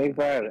like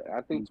 25.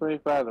 I think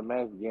 25 the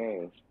max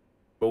games.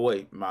 But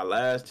wait, my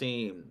last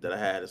team that I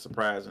had a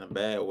surprise in a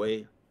bad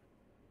way,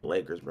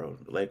 Lakers, bro.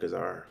 The Lakers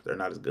they're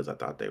not as good as I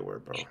thought they were,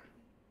 bro.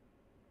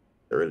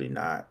 They're really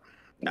not.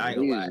 I ain't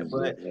gonna lie,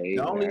 but the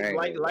only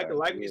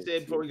like we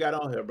said before we got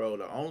on here, bro.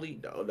 The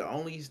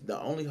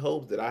only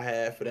hopes that I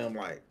have for them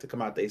like to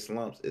come out they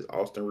slumps is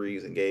Austin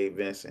Reeves and Gabe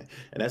Vincent,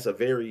 and that's a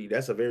very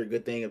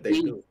good thing if they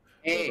do.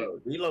 Hey, bro,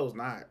 D-Lo's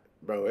not,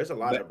 bro. It's a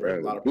lot of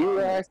He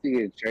has to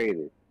get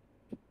traded.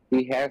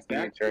 He has to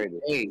get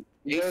traded. Hey,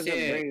 he doesn't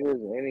bring us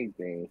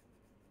anything.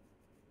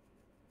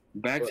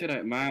 Back to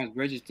that Miles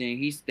Bridges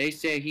thing. They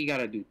said he got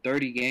to do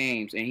 30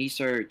 games, and he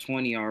served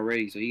 20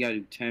 already, so he got to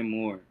do 10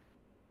 more.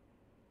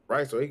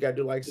 Right, so he got to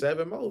do like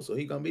 7 more, so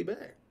he gonna be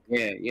back.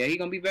 Yeah, he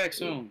gonna be back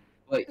soon.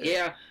 But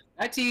yeah,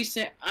 that team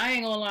said I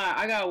ain't gonna lie.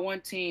 I got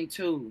one team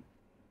too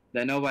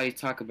that nobody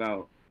talk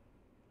about.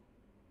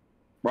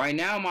 Right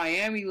now,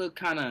 Miami look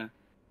kind of,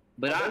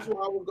 but that's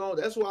why I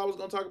was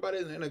gonna talk about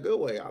it in a good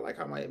way. I like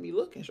how Miami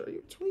looking. Sure,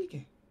 you're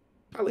tweaking.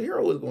 Tyler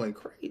Hero is going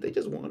crazy. They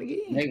just won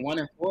again. They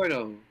 1-4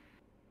 though.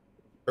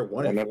 They're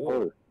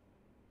 1-4.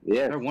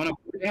 Yeah, they're 1-4.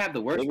 They have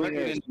the worst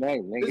record. This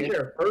is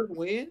their first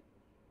win.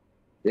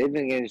 They've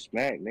been getting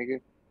smacked, nigga.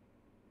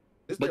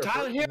 But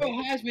Tyler Hero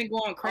has been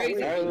going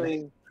crazy.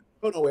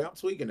 Oh no way! I'm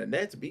tweaking. The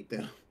Nets beat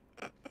them.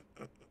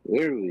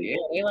 Literally, yeah,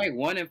 they like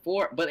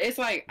 1-4. But it's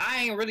like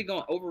I ain't really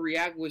gonna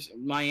overreact with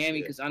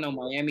Miami because I know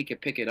Miami can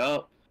pick it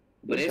up.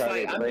 But it's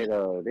like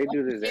they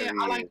do this every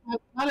year. I like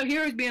Tyler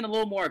Hero's being a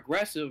little more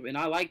aggressive, and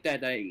I like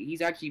that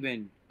he's actually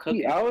been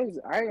cooking. He always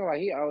play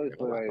like he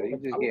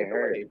just get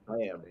hurt.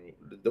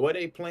 The way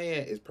they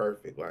playing is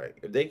perfect. Like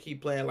if they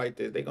keep playing like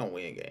this, they gonna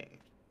win games.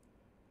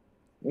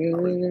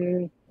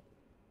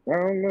 I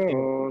don't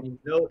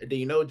know. Do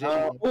you know Jimmy?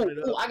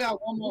 I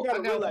got one more.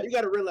 You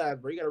gotta realize,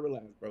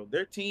 bro.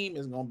 Their team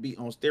is gonna be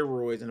on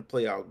steroids in the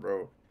playoffs,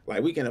 bro.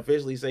 Like we can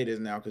officially say this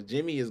now because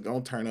Jimmy is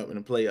gonna turn up in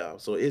the playoffs.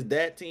 So it's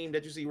that team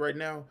that you see right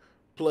now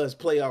plus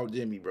playoff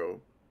Jimmy,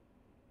 bro.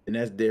 And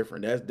that's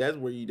different. That's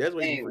where you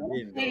forgetting, bro.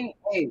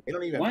 It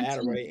don't even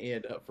matter where they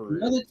end up for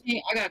real. Another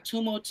team. I got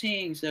 2 more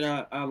teams that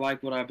I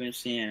like what I've been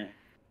seeing.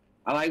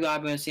 I like what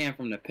I've been seeing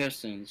from the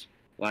Pistons.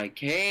 Like,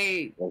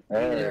 hey,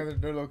 they're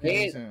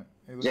located.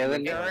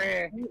 Jalen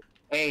Durant.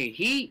 Hey,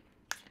 Heat.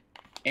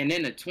 And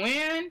then the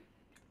Twin.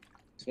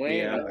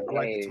 Yeah, I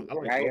like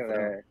I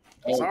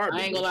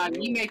ain't gonna lie.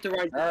 He made the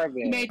right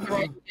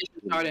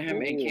decision starting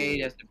him and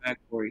Cade as the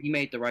backcourt. He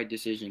made the right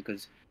decision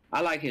because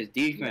I like his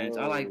defense.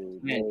 I like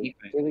his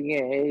defense.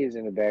 Killian Hayes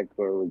in the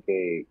backcourt with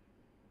Cade.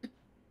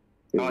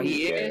 Oh,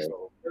 he is?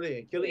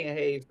 Killian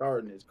Hayes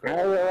starting is crazy.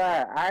 I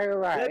ain't gonna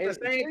lie. At the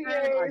same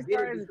time,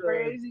 it's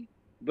crazy.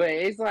 But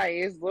it's like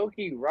it's low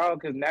key raw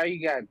because now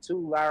you got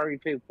 2 lottery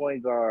pick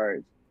point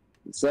guards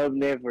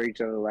subbing in for each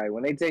other. Like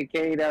when they take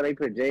Cade out, they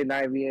put Jaden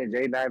IG in.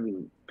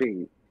 Jaden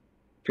IG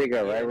pick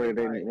up right where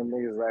them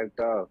niggas left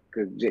off.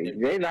 Because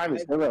Jaden IG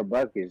still up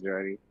buckets,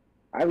 Jordy.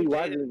 I be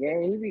watching the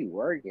game. He be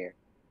working.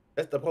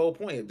 That's the whole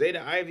point. If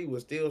Jaden IG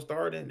was still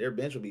starting, their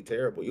bench would be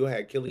terrible. You'll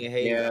have Killian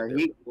Hayes. Yeah,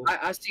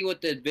 I see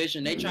what the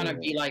vision. They trying to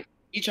be like.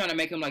 He trying to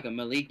make him like a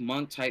Malik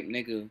Monk type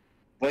nigga.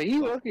 But he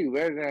looking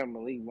better than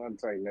Malik Monk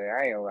type nigga.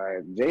 I ain't gonna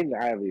lie. Jaden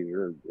Ivey is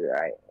real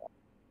good.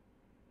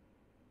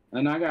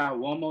 And I got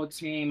one more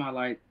team I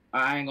like.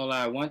 I ain't gonna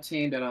lie. One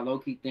team that I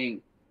low-key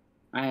think,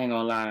 I ain't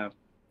gonna lie.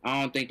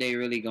 I don't think they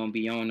really gonna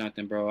be on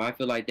nothing, bro. I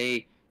feel like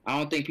I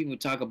don't think people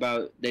talk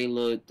about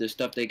the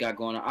stuff they got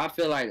going on. I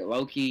feel like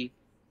low-key,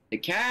 the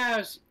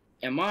Cavs,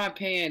 in my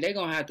opinion, they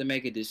gonna have to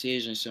make a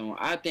decision soon.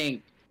 I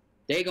think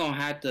they gonna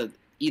have to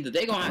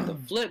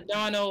flip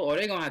Dono or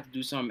they gonna have to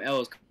do something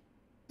else.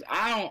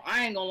 I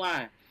ain't gonna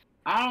lie.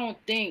 I don't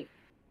think.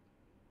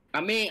 I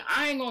mean,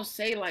 I ain't gonna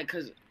say like,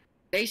 cause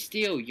they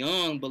still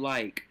young, but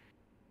like,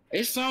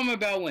 it's something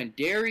about when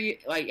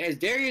Darius, like, as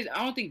Darius,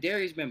 I don't think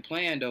Darius been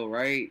playing though,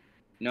 right?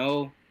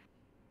 No,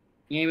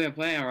 he ain't been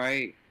playing,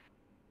 right?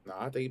 No,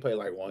 I think he played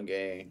like one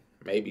game,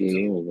 maybe Yeah,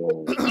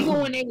 two.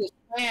 Even when they was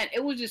playing,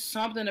 it was just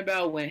something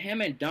about when him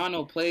and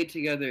Donald played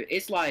together.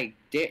 It's like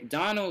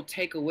Donald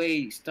take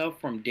away stuff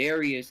from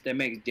Darius that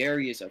makes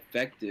Darius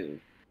effective.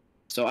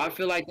 So I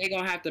feel like they're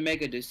gonna have to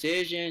make a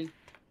decision.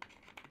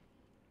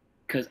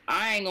 Cause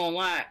I ain't gonna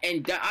lie,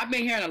 and I've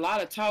been hearing a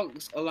lot of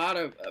talks, a lot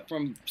of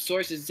from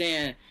sources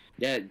saying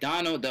that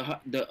Donald,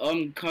 the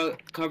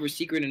uncovered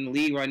secret in the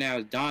league right now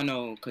is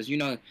Donald. Cause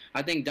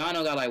I think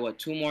Donald got like what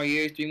 2 more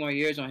years, 3 more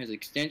years on his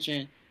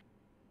extension.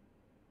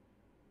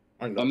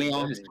 I mean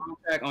on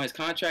his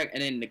contract,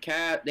 and then the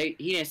Cavs,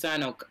 he didn't sign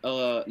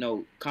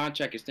no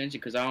contract extension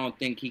because I don't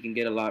think he can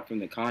get a lot from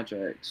the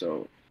contract.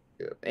 So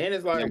yeah. And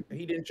it's like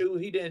he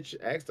didn't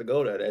ask to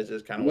go there. That's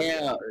just kind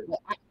of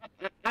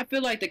I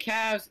feel like the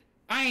Cavs.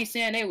 I ain't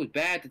saying they was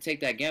bad to take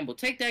that gamble.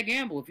 Take that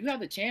gamble if you have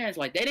the chance.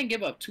 Like they didn't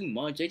give up too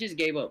much. They just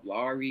gave up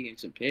Lowry and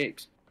some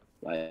picks.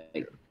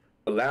 Like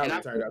but Lowry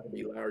turned out to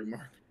be Lowry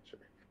Mark.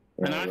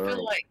 And I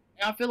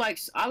feel like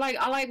I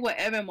like what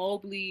Evan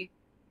Mobley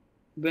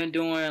been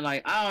doing.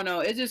 Like I don't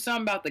know. It's just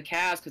something about the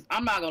Cavs because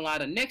I'm not gonna lie.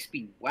 The Knicks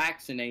be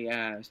waxing their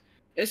ass.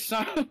 It's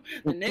some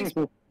the Knicks.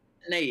 And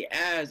they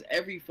ass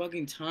every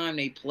fucking time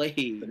they play.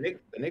 The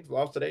Knicks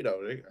lost today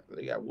though.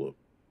 They got whooped.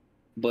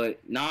 But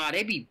nah,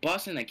 they be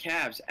busting the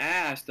Cavs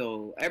ass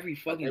though every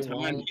fucking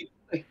time.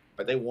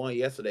 But they won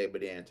yesterday,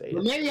 but they didn't take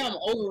it. Maybe I'm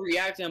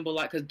overreacting, but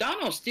like, cause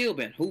Donald's still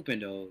been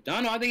hooping though.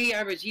 Donald, I think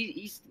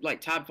he's like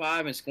top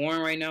 5 in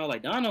scoring right now.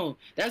 Like Donald,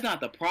 that's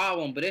not the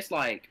problem, but it's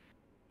like,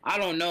 I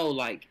don't know,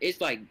 like it's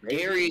like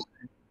Darius.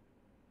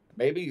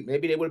 Maybe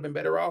they would have been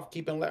better off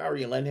keeping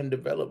Lowry and letting him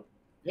develop.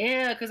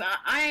 Yeah, cause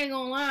I ain't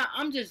gonna lie,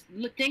 I'm just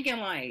thinking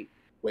like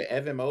with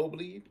Evan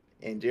Mobley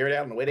and Jared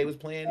Allen, the way they was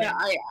playing. Yeah,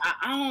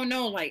 I don't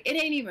know, like it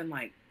ain't even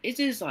like it's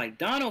just like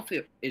Donald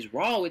is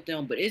raw with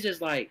them, but it's just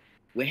like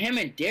with him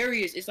and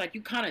Darius, it's like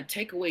you kind of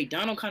take away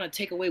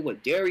take away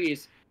what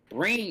Darius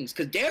brings,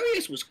 cause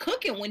Darius was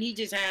cooking when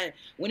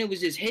it was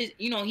just his,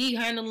 he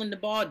handling the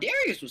ball.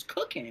 Darius was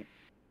cooking.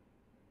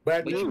 But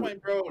at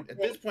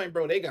this point,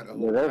 bro, they got a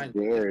whole. That's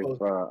Darius,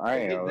 bro. I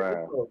ain't gonna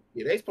lie.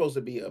 Yeah, they supposed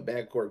to be a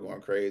backcourt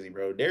going crazy,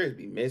 bro. Darius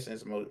be missing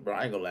some, bro.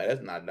 I ain't gonna lie,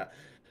 that's not.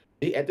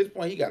 At this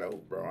point, he got a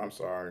bro. I'm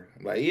sorry,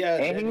 like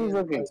and he was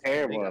looking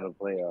terrible in the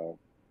playoffs.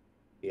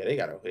 Yeah, they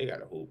got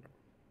a hoop.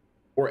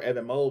 Or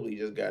Evan Mobley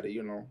just got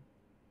to,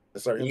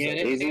 assert himself.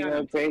 Is he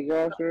gonna take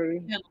off,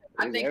 Shorty?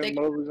 I think Evan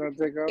Mobley's gonna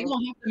take off. They're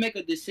gonna have to make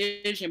a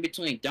decision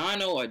between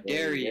Donald or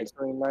Darius.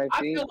 I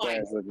feel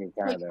like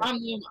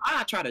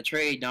I try to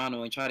trade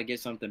Donald and try to get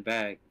something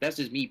back. That's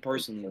just me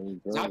personally.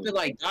 So I feel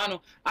like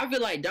Donald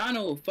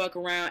will fuck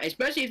around,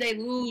 especially if they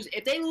lose.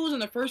 If they lose in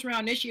the first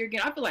round this year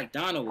again, I feel like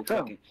Donald will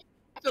fucking.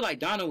 I feel like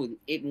Donald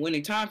would, when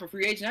it's time for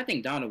free agent, I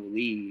think Donald will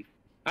leave.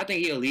 I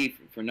think he'll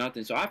leave for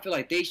nothing. So I feel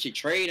like they should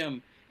trade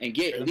him and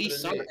get at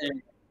least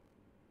something.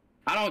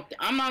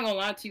 I'm not gonna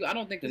lie to you. I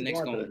don't think the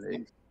Knicks gonna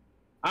win.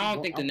 I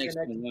don't think the Knicks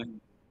gonna win.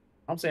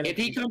 I'm saying if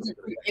he comes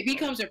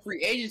in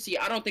free agency,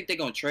 I don't think they're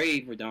gonna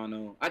trade for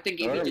Donald. I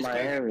think if he just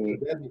Miami.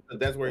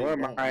 That's where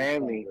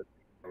Miami.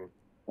 If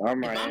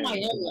I'm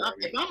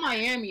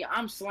Miami,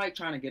 I'm slight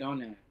trying to get on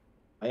that.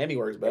 Miami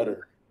works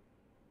better.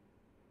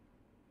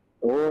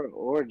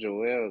 Or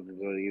Joel could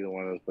go to either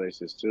one of those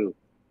places too.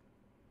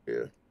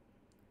 Yeah.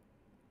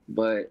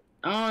 But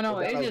I don't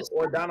know.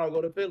 Or Donald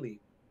go to Philly.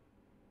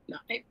 No,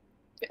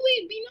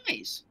 Philly'd be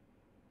nice.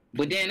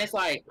 But then it's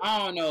like, I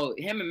don't know,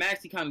 him and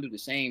Maxey kind of do the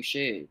same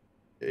shit.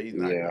 Yeah, he's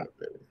not going to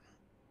Philly.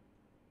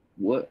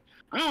 What?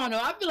 I don't know.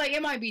 I feel like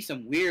it might be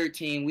some weird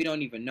team we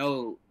don't even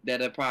know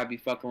that'll probably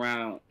fuck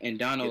around and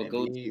Donald will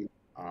go to.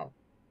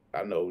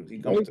 I know. He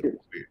goes to the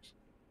Lakers.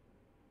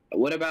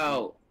 What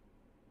about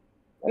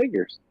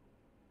Lakers?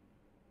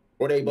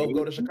 Or they both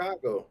go to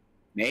Chicago.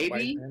 Maybe. I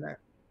ain't gonna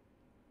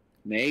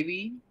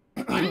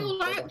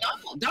lie.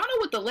 Donald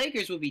with the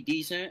Lakers would be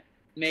decent.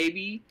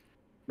 Maybe.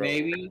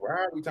 Why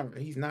are we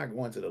talking? He's not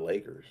going to the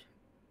Lakers.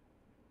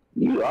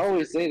 You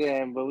always say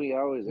that, but we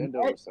always end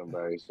up with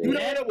somebody. You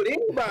don't end up with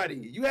anybody.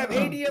 You have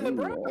AD and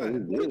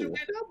LeBron. What did you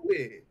end up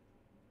with?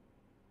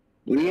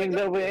 We end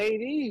up with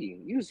AD.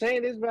 You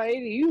saying this about AD?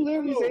 You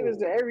literally say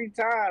this every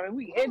time, and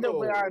we end up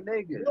with our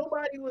niggas.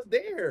 Nobody was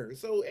there,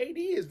 so AD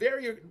is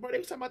very. Bro, they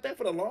was talking about that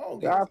for the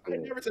longest. I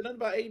never said nothing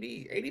about AD.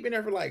 AD been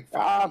there for like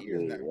 5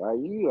 years now. Right?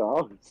 You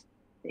always.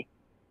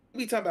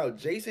 We talking about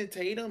Jason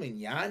Tatum and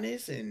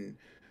Giannis and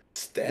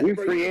Steph. We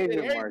free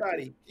agent everybody.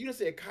 Market. You just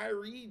said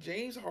Kyrie,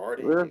 James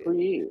Harden. We're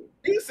free agent.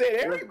 You said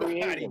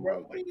everybody, bro.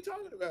 What are you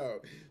talking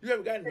about? You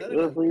haven't gotten none of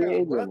them. Free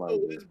agent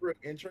Russell Westbrook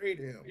and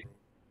traded him, bro.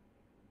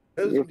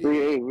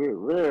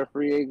 We're a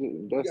free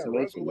agent destination.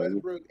 Russell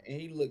Westbrook,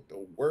 and he looked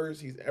the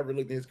worst he's ever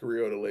looked in his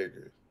career on the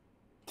Lakers.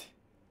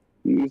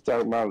 You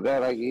talking about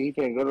that like he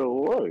can't go to the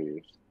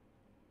Warriors?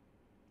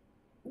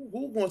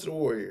 Who going to the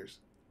Warriors?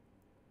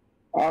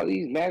 All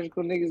these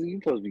magical niggas you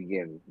supposed to be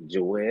getting.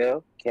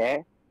 Joel,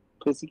 Cat,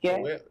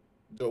 Pussycat.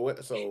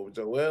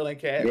 Joel and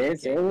Cat. Ben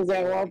Simmons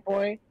at one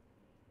point.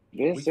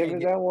 Ben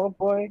Simmons at one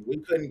point. We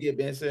couldn't get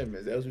Ben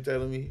Simmons. That's what you're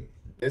telling me.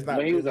 It's not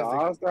when he was an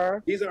realistic.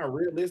 all-star. These aren't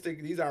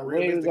realistic. These aren't when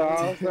realistic. He was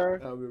an all-star.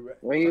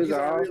 When he was an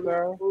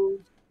all-star.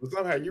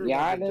 Somehow you were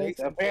Giannis.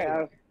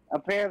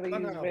 Apparently you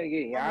was gonna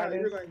get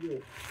Giannis.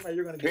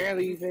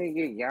 Apparently you finna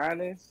get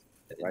Giannis.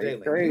 Like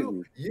Jalen,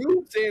 crazy.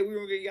 You said we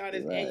were gonna get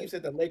Giannis, right. And you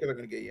said the Lakers are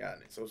gonna get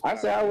Giannis. So I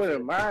said I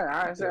wouldn't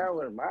mind. Stop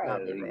it,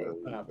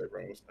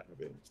 bro.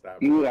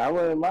 Stop it. I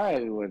wouldn't mind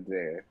if he went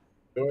there.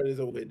 Jordan is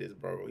a witness,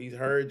 bro. He's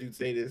heard you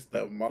say this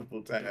stuff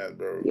multiple times,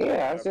 bro.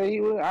 Yeah, I said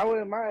he would. I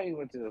wouldn't mind if he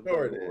went to the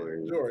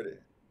Jordan.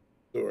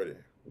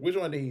 Which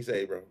one did he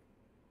say, bro?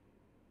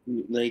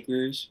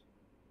 Lakers.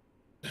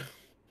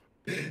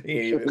 He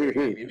ain't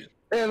even.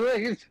 Hey, look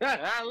at you.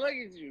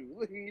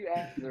 Look at you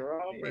asking the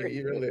wrong person. He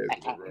ain't even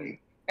listening, bro.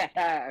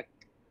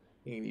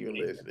 He ain't even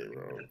listening,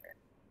 bro.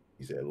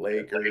 He said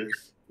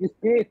Lakers.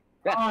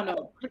 I don't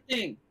know.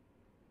 I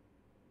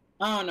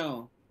don't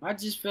know. I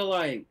just feel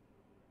like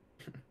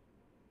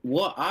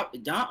I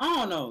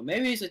don't know.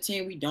 Maybe it's a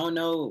team we don't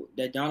know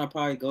that Don will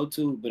probably go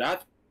to, but I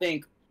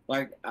think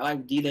like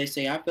DLace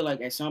say, I feel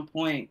like at some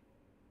point,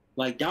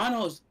 like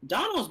Donald's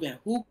been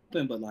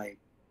hooping, but like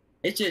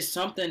it's just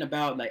something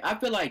about like I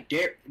feel like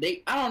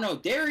I don't know,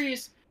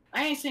 Darius.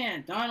 I ain't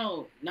saying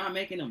Donald not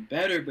making them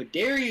better, but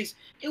Darius,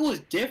 it was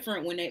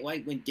different when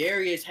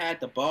Darius had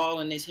the ball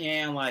in his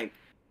hand. Like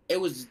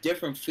it was a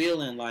different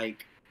feeling.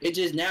 Like it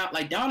just now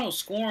like Donald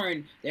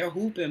scoring, they're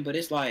hooping, but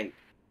it's like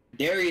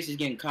Darius is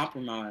getting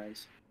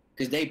compromised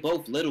because they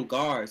both little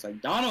guards.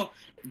 Like Donald's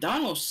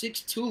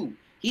 6'2".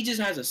 He just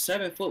has a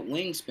 7-foot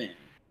wingspan.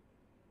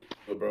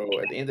 But bro,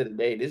 at the end of the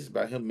day, this is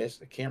about him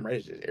missing the camera.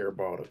 It's just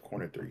airball to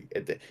corner three.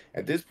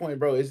 At this point,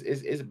 bro,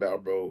 it's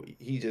about bro.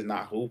 He's just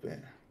not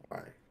hooping.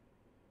 Like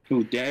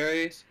who,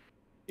 Darius?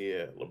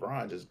 Yeah,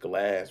 LeBron just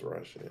glass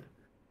rushing.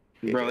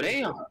 Bro,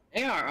 they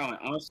are on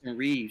Austin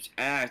Reeves'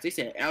 ass. They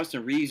said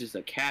Austin Reeves is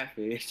a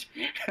catfish.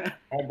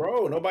 Oh,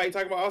 bro, nobody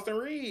talking about Austin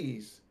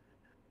Reeves.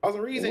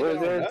 Austin Reeves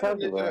ain't doing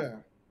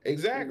nothing.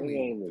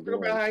 Exactly. Talk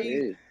about how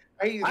he's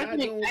not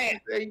doing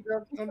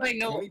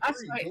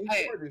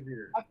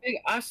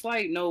I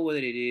slightly know what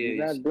it is.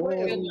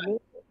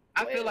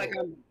 I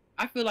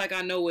feel like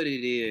I know what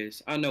it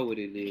is. I know what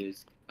it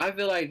is. I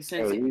feel like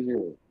since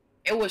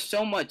it was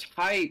so much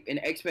hype and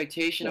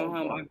expectation on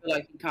him, I feel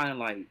like he kind of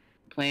like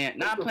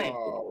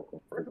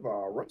First of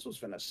all, Russell's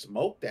finna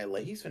smoke that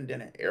lay. He's finna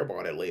then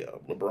airball that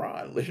layup.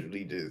 LeBron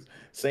literally just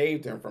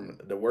saved him from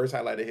the worst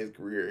highlight of his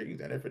career. He's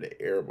in there for the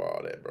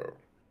airball that, bro.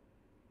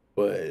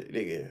 But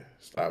nigga,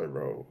 stop it,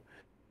 bro.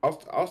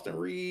 Austin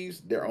Reeves,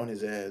 they're on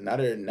his ass. Now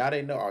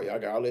they know. Oh, y'all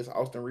got all this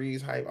Austin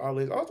Reeves hype. All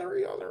this Austin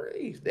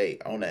Reeves. They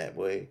on that,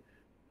 boy.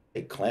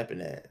 They clamping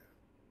that.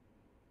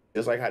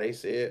 Just like how they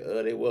said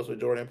they was with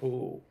Jordan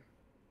Poole.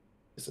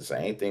 It's the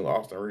same thing with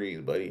Austin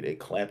Reeves, buddy. They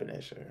clamping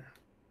that shit.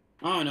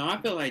 I don't know. I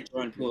feel like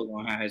Jordan Poole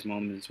gonna have his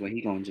moments when he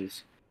gonna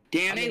just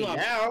they lost.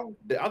 Now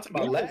I'm talking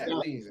about last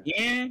season.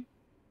 Yeah.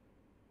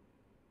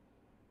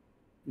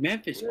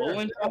 Memphis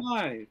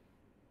 0-5.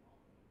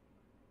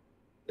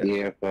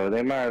 Yeah, bro.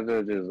 They might as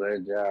well just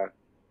let y'all.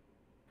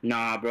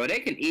 Nah, bro. They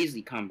can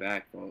easily come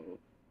back, bro.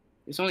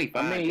 It's only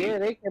 5. I mean, yeah,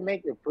 they can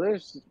make a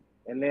push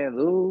and then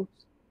lose,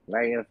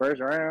 like in the first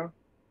round.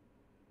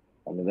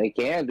 I mean, they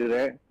can do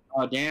that.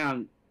 Oh,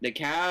 damn. The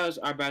Cavs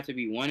are about to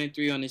be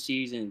 1-3 on the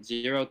season,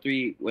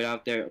 0-3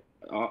 without their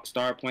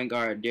star point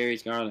guard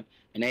Darius Garland,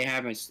 and they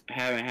haven't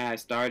had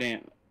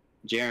starting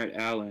Jarrett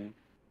Allen.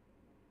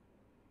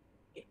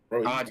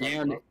 Bro,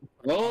 damn!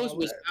 Rose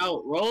was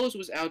out. Rose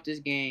was out this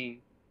game.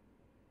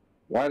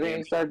 Why they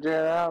didn't start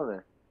Jarrett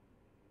Allen?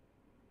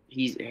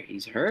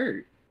 He's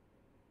hurt.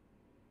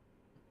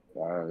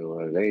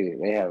 Well,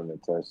 they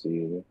haven't touched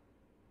either.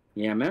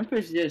 Yeah,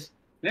 Memphis is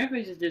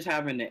just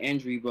having the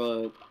injury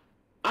bug.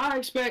 I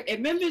expect if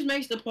Memphis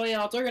makes the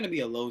playoffs, they're gonna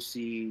be a low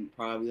seed,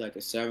 probably like a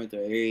 7th or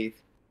 8th.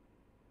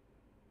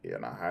 Yeah,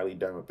 and I highly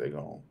doubt they're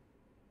gonna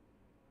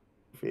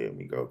feel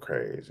me go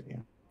crazy.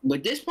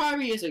 But this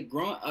probably is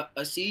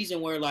a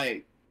season where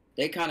like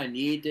they kind of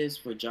need this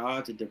for Ja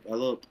to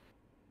develop.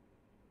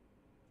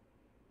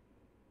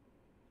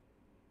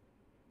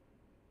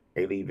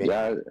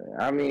 Yeah,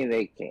 I mean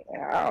they can't.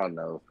 I don't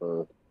know,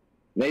 for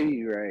maybe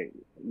you're right,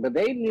 but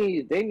they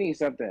need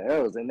something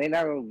else, and they're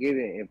not gonna get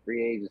it in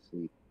free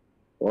agency.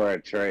 Or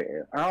a trade.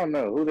 I don't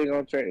know who they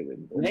gonna trade with.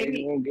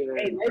 Maybe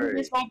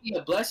this might be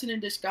a blessing in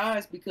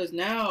disguise because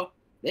now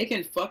they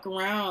can fuck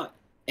around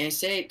and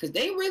say because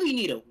they really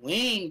need a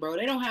wing, bro.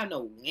 They don't have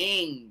no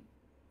wing.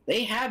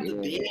 They have the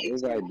big.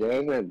 It's like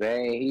Desmond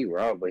Bain. He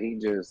raw, but he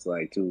just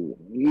like too.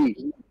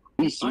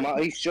 He's small.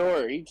 He's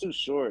short. He's too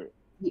short.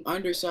 He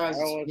undersized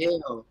as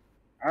hell.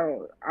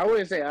 I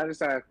wouldn't say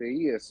undersized because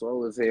he is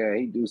slow as hell.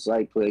 He do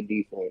slight play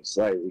defense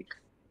slightly.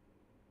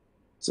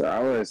 So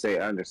I wouldn't say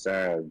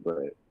undersized,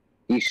 but.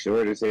 He's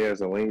short as hell,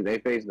 so when they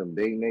face them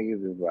big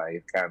niggas,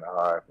 it's kind of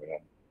hard for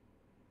him.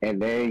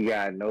 And then you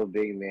got no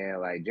big man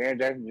like Jaren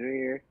Jackson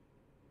Jr.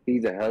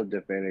 He's a help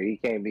defender. He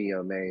can't be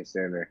your main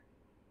center.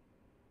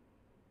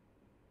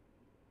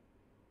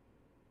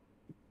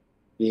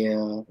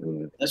 Yeah.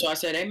 That's why I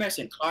said they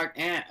messing Clark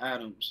and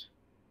Adams.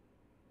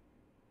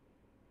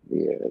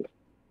 Yeah.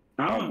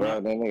 I don't know.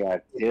 Then they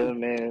got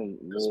Tillman.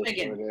 Adams been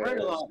getting hurt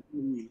a lot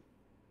lately.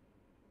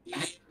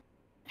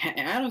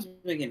 Adams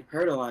been getting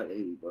hurt a lot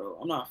lately, bro.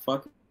 I'm not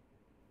fucking.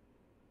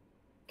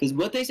 Because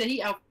what they said,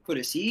 he out for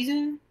the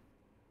season?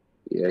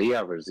 Yeah, he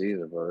out for the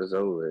season, bro. It's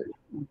over.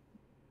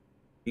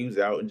 He was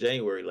out in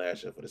January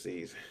last year for the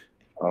season.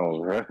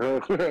 Oh,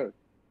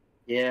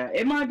 yeah,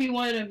 it might be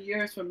one of them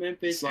years for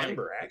Memphis.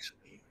 December,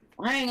 actually.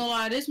 I ain't gonna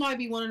lie, this might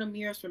be one of them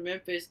years for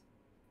Memphis.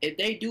 If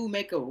they do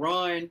make a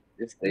run,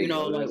 you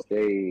know, like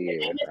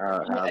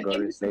how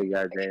Golden State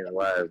got James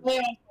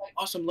Wiseman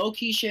on some low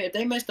key shit. If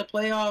they miss the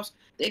playoffs,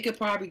 they could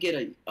probably get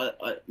a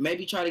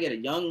maybe try to get a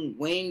young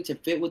wing to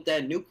fit with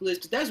that nucleus,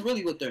 because that's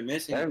really what they're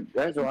missing.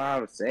 That's what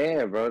I'm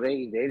saying, bro.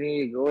 They need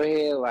to go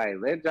ahead, like,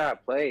 let y'all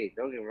play.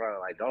 Don't get me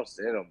wrong, like, don't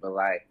sit them, but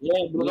like,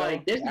 yeah, but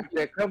like this after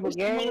a couple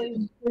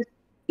games,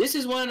 this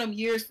is one of them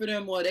years for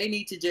them where they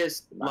need to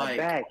just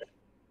back.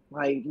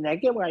 Like, now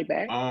get right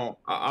back. I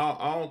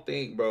don't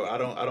think, bro. I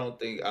don't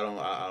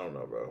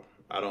know, bro.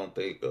 I don't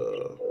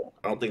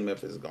think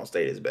Memphis is gonna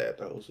stay this bad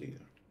the whole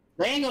season.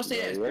 They ain't gonna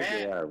stay this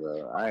bad,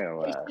 bro. I ain't gonna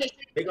lie.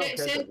 They gonna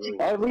catch up.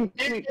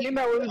 You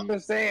know what we've been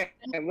saying.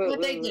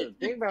 Look, they don't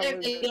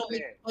make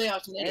the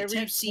playoffs and they the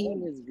 10th seed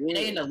and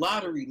they in the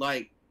lottery.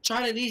 Like,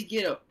 try to at least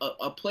get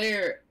a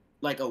player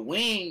like a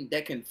wing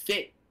that can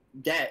fit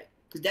that,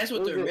 because that's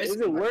what they're missing.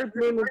 Is it worth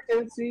being the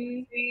 10th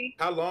seed?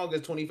 How long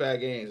is 25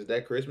 games? Is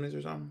that Christmas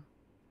or something?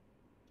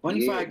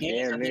 25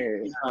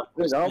 games.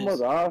 It's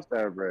almost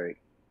All-Star break.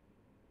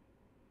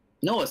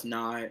 No, it's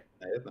not.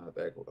 It's not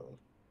that close.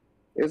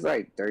 It's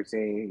like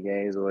 13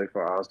 games away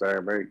from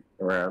All-Star break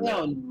around.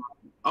 No,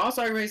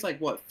 All-Star break is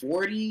like what,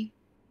 40?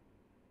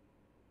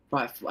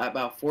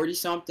 About 40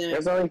 something.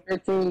 That's only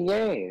 15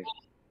 games.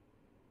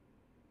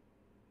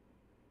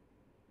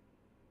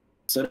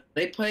 So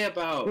they play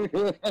about.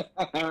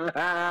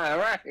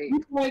 Right. He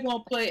probably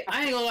gonna play.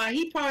 I ain't gonna lie.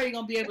 He probably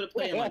gonna be able to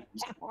play in like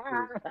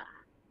December.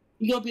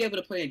 He gonna be able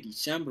to play in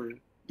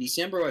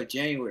December or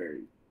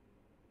January.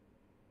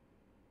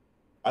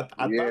 I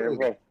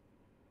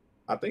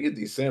think it's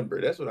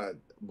December. That's what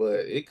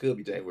but it could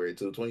be January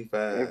too.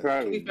 25.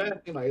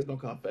 25 seems like it's gonna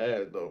come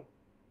fast though.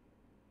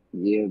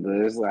 Yeah, but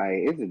it's like,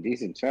 it's a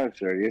decent chunk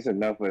shirt. It's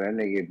enough for that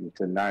nigga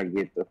to not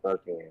get the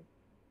fucking.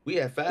 We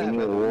had 5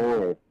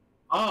 award.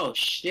 Oh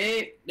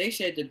shit! They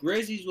said the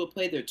Grizzlies will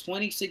play their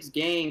 26th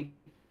game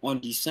on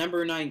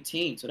December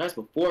 19th, so that's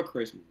before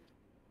Christmas.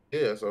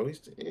 Yeah, so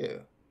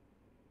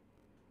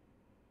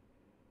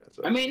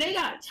I mean, they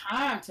got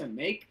time to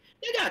make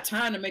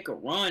a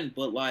run,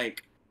 but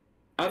like,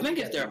 I think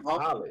it's their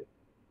offense.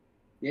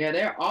 Yeah,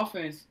 their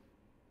offense.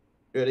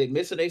 Yeah, they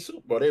missing a Super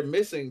Bowl. They're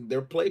missing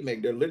their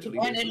playmaker. They're literally.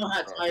 And they don't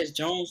have Tyus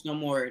Jones no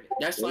more.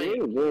 That's like they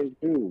don't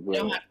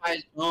have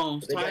Tyus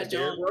Jones. Tyus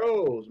Jones,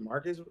 Rose,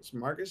 Marcus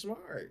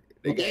Smart.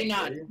 They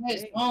not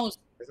Tyus Jones.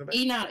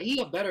 He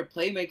a better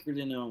playmaker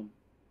than them.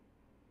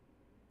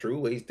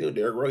 True, but he's still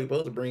Derrick Rose. He's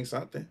supposed to bring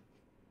something.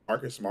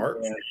 Marcus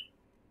Smart,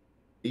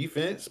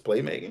 defense,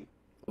 playmaking,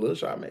 a little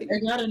shot making. They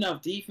got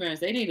enough defense.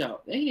 They need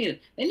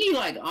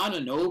like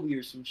Anunoby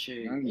or some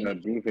shit.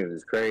 Defense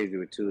is crazy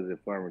with 2 of the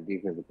former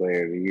defensive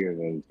player of the year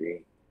on the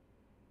team.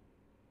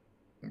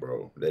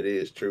 Bro, that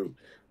is true.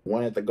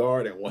 One at the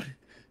guard and one.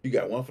 You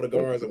got one for the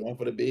guards and one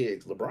for the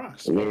bigs.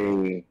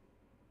 LeBron.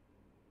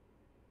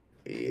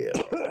 Yeah.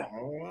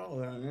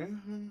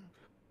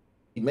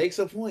 He makes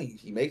a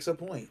point. I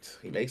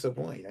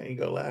ain't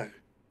gonna lie.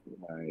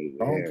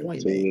 Strong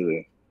point,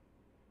 man.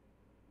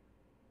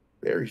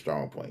 Very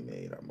strong point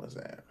made, I must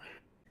add.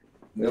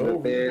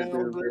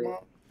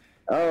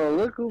 Oh,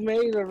 look who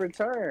made a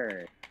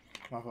return.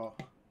 My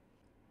fault.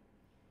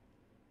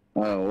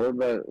 Oh,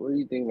 what do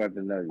you think about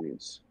the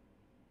Nuggets?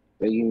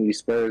 They give me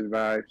Spurs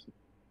vibes.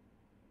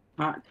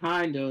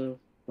 Kind of.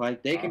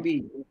 Like they can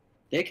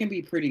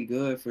be pretty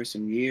good for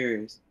some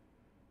years.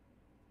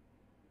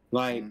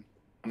 Like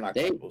I'm not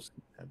they bro.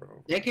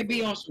 They could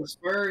be on some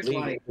Spurs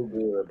like too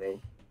good, bro.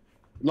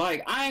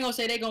 Like I ain't gonna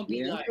say they gonna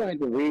be I feel like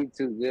the league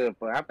too good,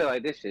 but I feel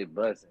like this shit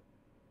busting.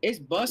 It's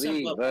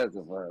busting, but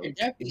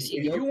if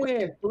you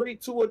win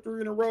 2 or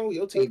 3 in a row,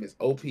 your team is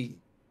OP.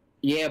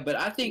 Yeah, but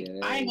I think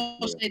I ain't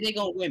gonna say they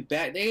gonna win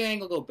back. They ain't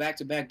gonna go back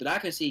to back, but I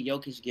can see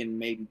Jokic getting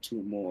maybe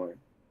 2 more,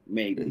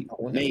 maybe.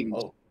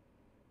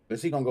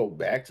 Is he gonna go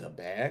back to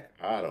back?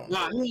 I don't know.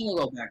 Nah, he ain't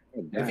gonna go back.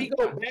 If he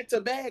go back to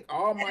back,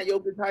 all my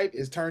Jokic type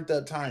is turned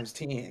up times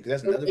 10. Because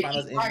that's another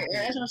finals MVP. Right,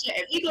 that's what I'm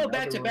saying. If he go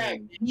back to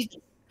back,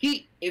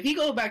 if he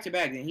go back to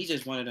back, then he's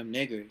just one of them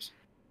niggas.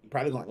 He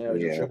probably gonna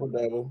average a triple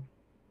double.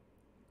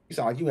 You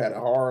sound like you had a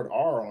hard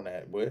R on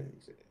that, boy.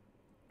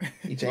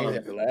 He changed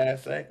at the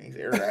last second. He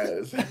said,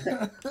 "Rise,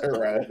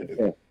 rise."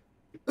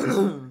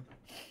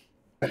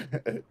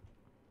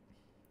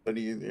 But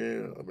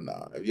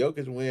nah. If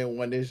Jokic win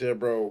one this year,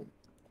 bro,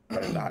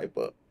 I'm gonna hype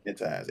up 10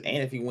 times.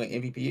 And if he win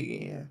MVP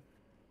again,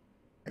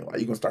 And why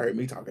you gonna start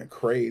me talking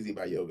crazy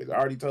about Jokic? I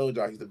already told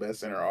y'all he's the best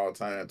center of all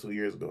time 2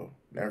 years ago.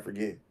 Never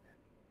forget.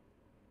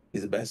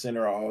 He's the best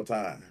center of all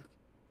time.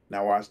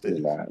 Now watch this.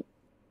 He gotta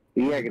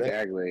get the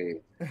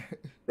accolade.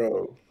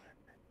 Bro,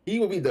 he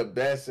would be the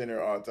best center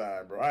of all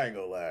time, bro. I ain't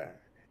gonna lie.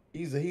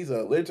 He's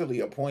a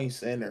literally a point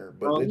center,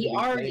 but Bro, literally he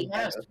already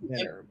like has a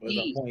center, but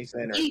a point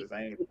center if at the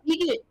same.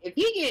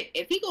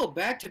 if he go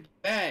back to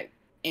back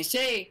and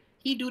say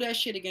he do that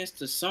shit against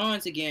the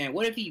Suns again,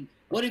 what if he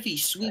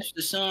sweeps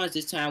the Suns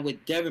this time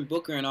with Devin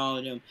Booker and all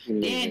of them?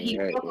 Then he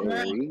fuck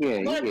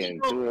around. What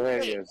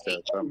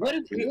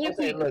if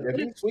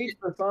he sweeps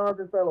the Suns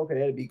and stuff, okay,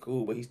 that'd be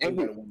cool, but he still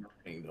gotta win the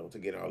ring though to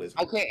get all this.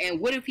 Okay, and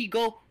what if he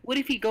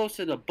goes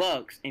to the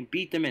Bucks and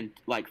beat them in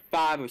like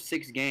 5 or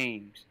 6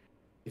 games?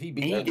 If he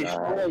beat he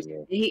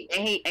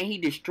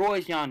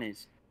destroys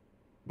Giannis.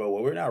 But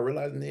what we're not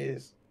realizing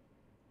is,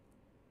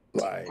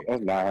 like,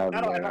 I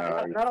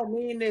don't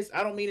mean this.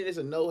 I don't mean it as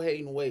a no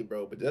hating way,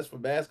 bro. But just for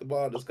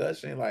basketball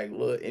discussion, like,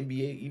 look,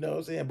 NBA, you know what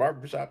I'm saying,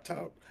 barbershop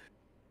talk,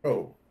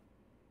 bro.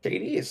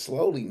 KD is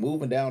slowly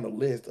moving down the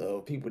list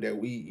of people that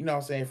we, you know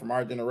what I'm saying, from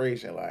our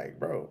generation. Like,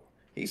 bro,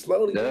 he's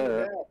slowly moving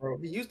down, bro.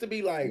 He used to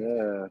be like,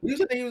 we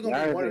used to think he was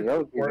gonna be one of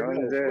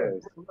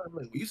the.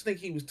 We used to think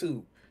he was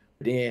 2.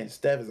 Then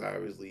Steph is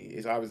obviously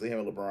him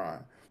and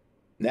LeBron.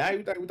 Now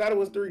we thought it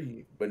was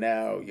 3, but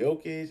now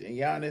Jokic and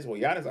Giannis. Well,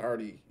 Giannis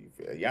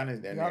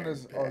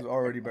is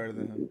already better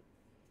than him.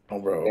 Oh,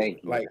 bro.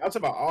 Like I'm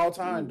talking about all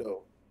time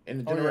though in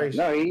the generation.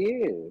 No, he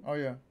is. Oh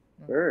yeah.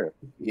 Sure.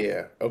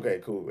 Yeah. Okay.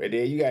 Cool. And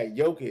then you got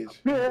Jokic.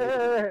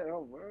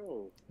 Oh,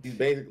 bro. He's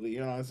basically, you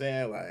know what I'm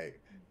saying? Like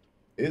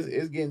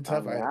it's getting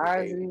tough.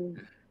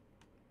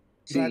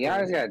 See,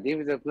 Giannis got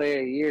defensive player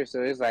of the year,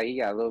 so it's like he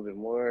got a little bit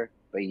more.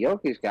 But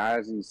Jokic,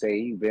 guys, you say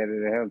he's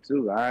better than him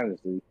too,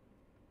 honestly.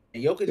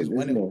 And Jokic is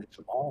winning with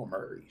Jamal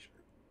Murray.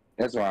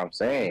 That's what I'm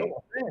saying.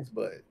 No offense,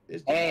 but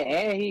it's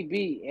and he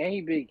beat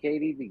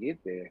KD to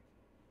get there.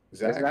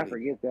 Exactly. Let's not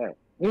forget that.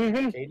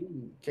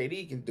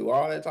 KD can do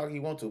all that talk he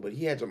wants to, but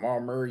he had Jamal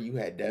Murray. You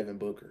had Devin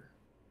Booker.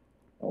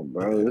 Oh,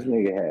 bro, this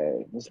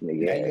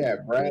nigga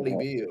had Bradley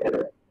Beal.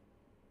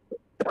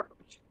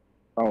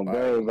 Oh,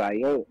 bro,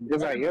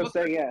 it's like your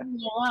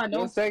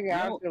second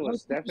option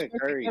was Stephen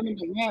Curry.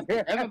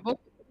 Devin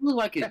Booker look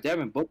like it's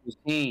Devin Booker's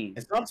team.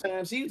 And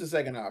sometimes he's the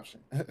second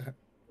option.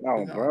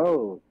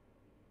 Bro.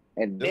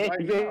 And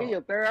then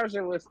your third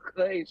option was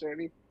Clay,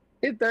 Shirley.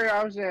 His third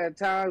option at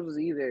times was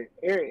either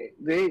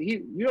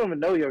you don't even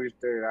know your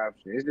third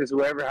option. It's just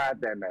whoever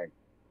hot that night.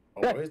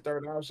 His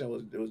third option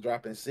was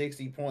dropping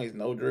 60 points,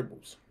 no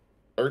dribbles,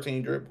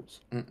 13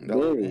 dribbles.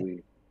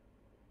 Literally.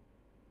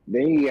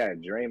 Then you got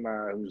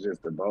Draymond, who's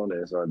just a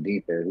bonus on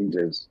defense. He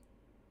just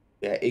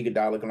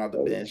Iguodala coming off the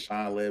bench,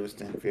 Sean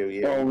Livingston. We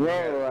had a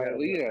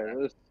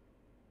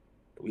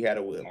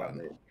whip on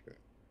it.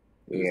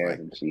 We had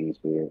some cheese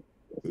for it.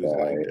 It was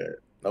like that.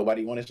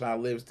 Nobody wanted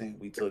Sean Livingston.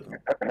 We took him.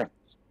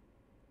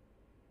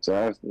 So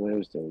I was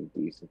Livingston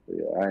decent for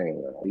you. I ain't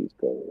know he's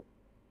cool.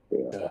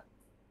 Yeah.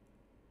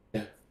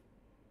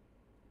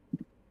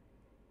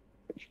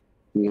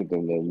 He hit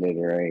them in mid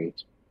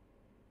range.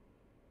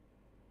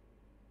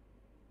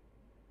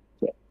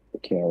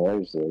 Can't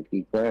wait to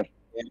keep playing.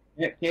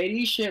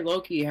 KD shit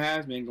low-key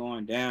has been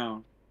going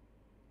down.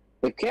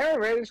 If Cam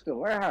Reddish can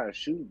learn how to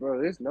shoot,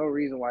 bro, there's no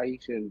reason why he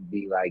shouldn't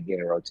be like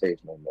getting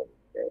rotational minutes,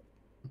 bro.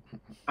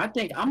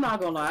 I'm not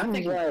gonna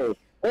lie.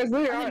 But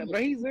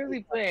he's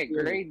literally playing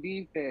great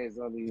defense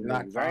on these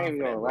niggas. I ain't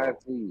even gonna lie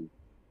to you.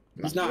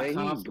 He's not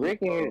he's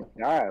breaking his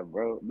job,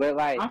 bro. But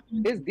like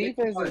his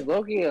defense is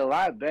looking a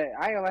lot better.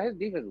 I ain't gonna lie, his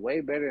defense is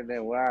way better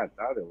than what I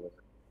thought it was.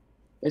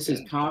 It's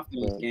his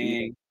confidence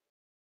game.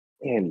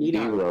 And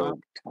D-Lo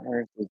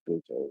turns this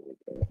bitch over,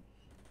 bro.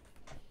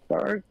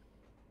 Sorry?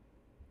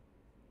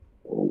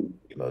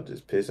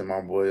 Just pissing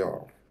my boy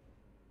off.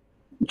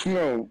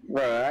 No,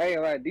 bro, I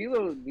ain't like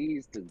D-Lo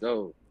needs to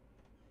go.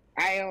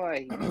 I ain't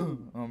like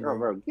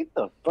bro, get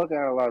the fuck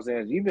out of Los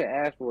Angeles. You've been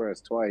asked for us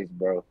twice,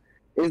 bro.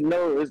 There's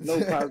no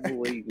possible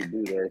way you can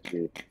do that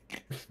shit.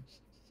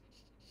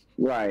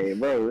 Like,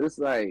 bro, it's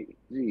like,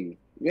 gee,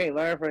 you ain't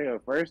learned from your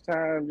first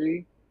time,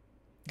 G.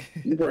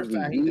 First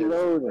time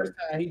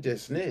he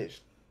just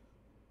snitched.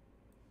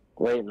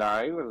 Wait,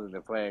 nah, he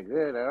wasn't playing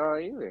good at all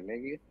either,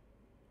 nigga.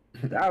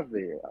 Out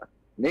there.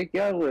 Nick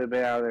Young would have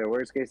been out there,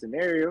 worst case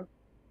scenario.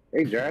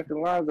 They drafted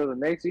Lonzo the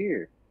next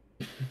year.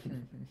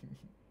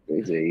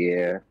 They said,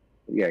 yeah,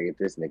 we gotta get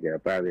this nigga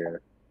up out of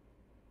there.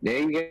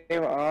 Then he gave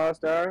him an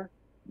all-star.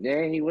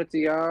 Then he went to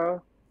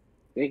y'all,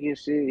 thinking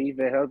shit, he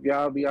even help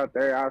y'all be our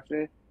third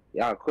option.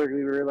 Y'all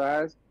quickly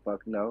realized,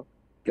 fuck no.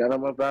 Got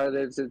him up out of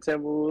there to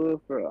Timberwolves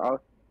for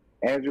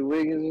Andrew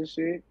Wiggins and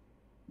shit.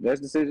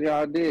 Best decision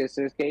y'all did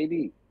since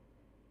KD.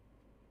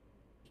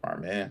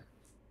 Smart man.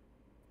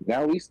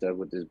 Now we stuck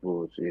with this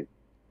bullshit.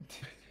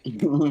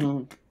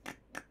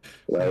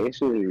 Like, it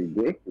shit is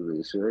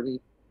ridiculous, shorty.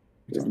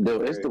 It's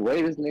the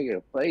way this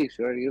nigga plays,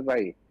 shorty. It's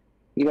like,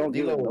 he don't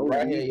give no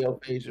right here in your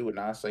face, you would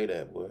not say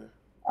that, boy.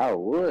 I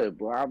would,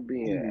 boy. I'm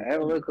being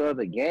analytical of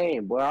the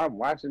game, boy. I'm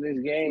watching this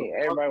game.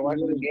 Everybody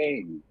watching the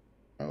game.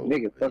 Oh,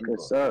 Nigga fucking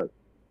suck.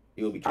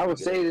 I would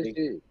say this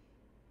shit.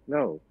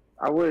 No,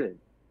 I wouldn't.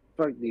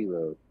 Fuck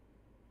D-Lo.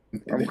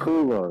 I'm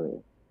cool on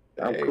it.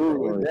 I'm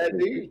cool on it.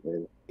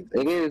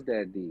 It is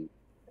that deep.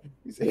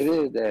 It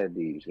is that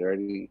deep,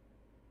 Shorty.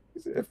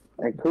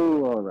 I'm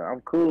cool on it.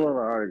 I'm cool on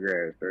the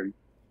autograph, Shorty.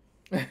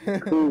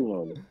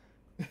 Cool on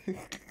it.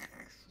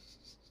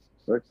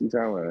 What you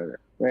talking about?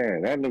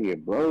 Man, that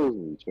nigga blows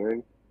me,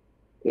 Shorty.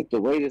 It's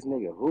the way this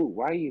nigga hoop.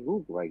 Why you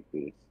hoop like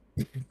this?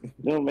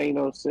 Don't make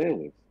no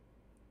sense.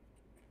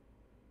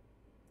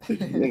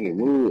 Nigga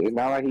move. It's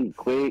not like he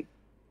quick.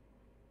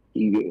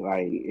 He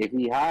like if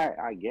he hot,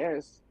 I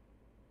guess.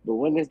 But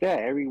when is that?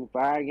 Every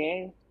 5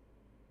 games?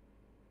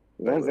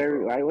 That's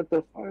every like what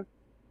the fuck?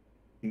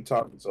 You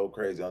talking so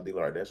crazy on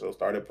D-Lo. That's your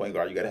starting point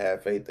guard. You gotta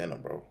have faith in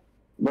him, bro.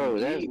 Bro,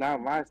 that's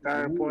not my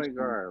starting point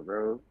guard,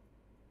 bro.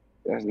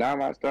 That's not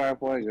my starting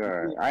point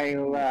guard. I ain't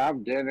gonna lie.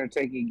 I'm down there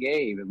taking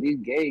Gabe. At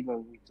least Gabe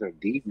gonna give some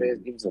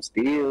defense, give some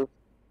steals.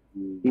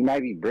 He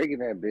might be breaking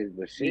that bitch,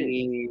 but shit.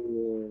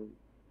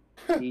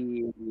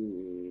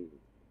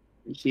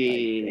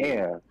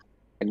 Yeah.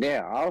 And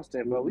then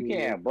Austin, but we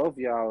can't have both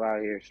y'all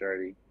out here,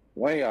 Shorty.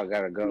 One of y'all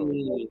gotta go.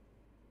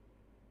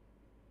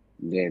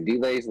 Then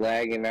DLace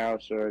lagging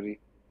out, Shorty.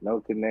 No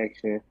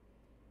connection.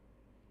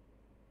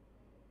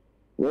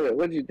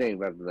 What do you think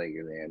about the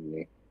Lakers,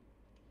 Anthony?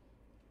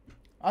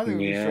 I think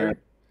we'll be straight.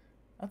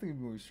 I think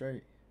we'll be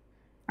straight.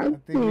 I think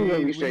we're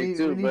gonna be straight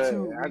too, but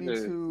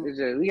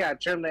we gotta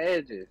trim the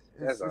edges.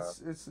 That's all.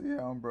 It's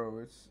bro.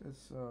 It's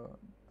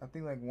I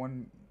think like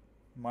one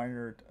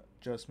minor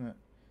adjustment.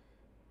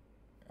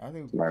 I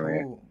think it's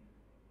cool.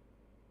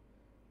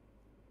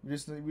 We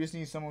just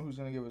need someone who's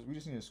gonna give us. We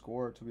just need a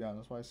scorer, to be honest.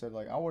 That's why I said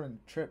like I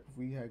wouldn't trip if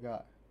we had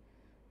got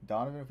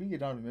Donovan. If we get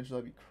Donovan Mitchell,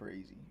 that'd be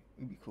crazy.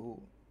 It'd be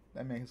cool.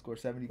 That man can score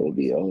 70. It'll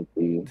be OP.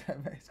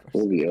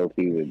 It'll be OP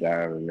with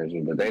Donovan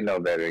Mitchell, but they know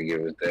better than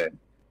give us that.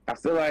 I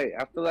feel like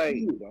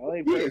the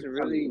only person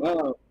really.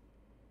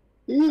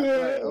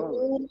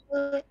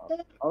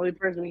 Only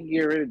person we can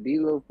get rid of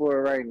D-Lo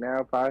for right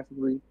now,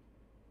 possibly,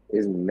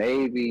 is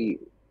maybe.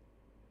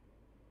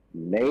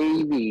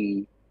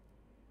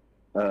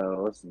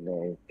 What's his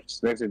name?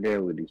 Spencer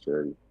Dinwiddie,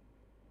 Shorty.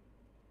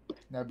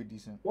 That'd be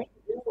decent.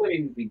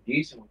 Dinwiddie would be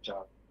decent with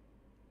y'all.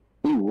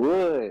 He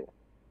would.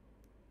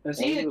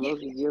 He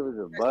would give us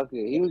a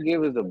bucket. He would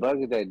give us a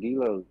bucket that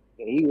D-Lo.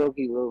 He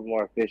low-key a little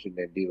more efficient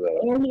than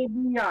D-Lo. And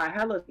he got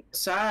hella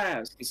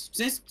size.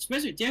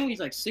 Spencer Dinwiddie's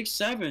like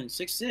 6'7",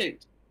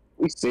 6'6".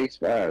 He's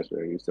 6'5",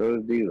 Shorty. So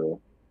is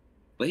D-Lo.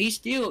 But he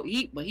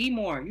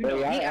more. You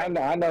know. I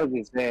know what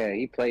you're saying.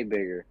 He play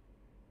bigger.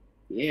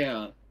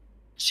 Yeah.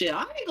 Shit,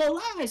 I ain't gonna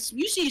lie.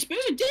 You see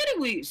Spencer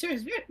Dinwiddie.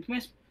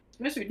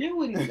 Spencer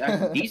Dinwiddie was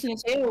actually decent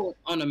as hell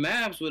on the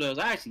maps with us.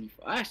 I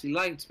actually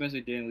liked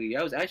Spencer Dinwiddie.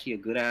 That was actually a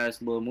good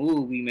ass little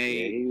move we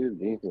made. Yeah, he was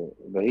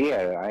decent. But I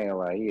ain't gonna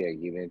lie, he had to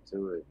get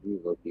into it. He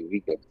was lucky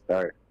weak at the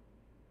start.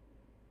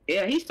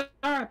 Yeah, he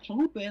started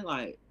hooping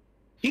like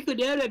he could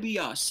definitely be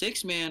our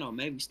 6th man or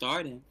maybe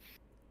starting.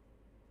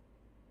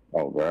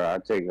 Oh, bro,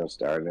 I'll take him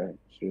starting.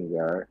 Shooting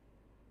guard.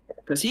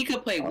 Because he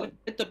could play with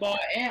the ball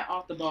and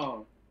off the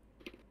ball.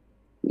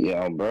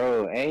 Yeah,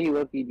 bro. And he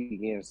lucky be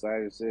getting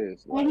side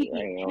assists. Like, he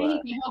can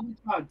help with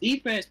our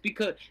defense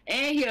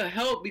he'll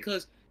help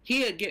because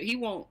he's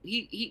not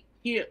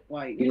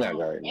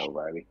guarding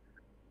nobody.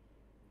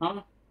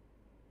 Huh?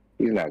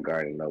 He's not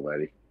guarding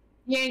nobody.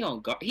 He ain't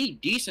gonna guard. He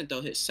decent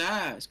though, his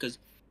size. Because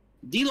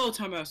D-Lo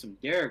talking about some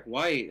Derek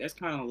White. That's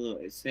kind of a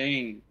little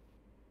insane.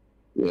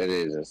 It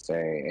is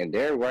insane. And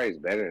Derek White's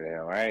better than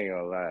him. I ain't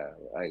gonna lie.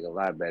 Like, a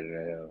lot better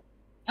than him.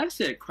 I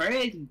said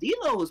crazy.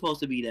 D-Lo was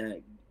supposed to be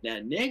that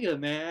nigga,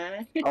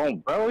 man. Oh,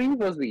 bro, he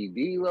supposed to be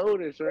D-Lo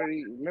and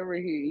Shorty. Remember,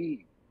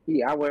 he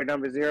I wear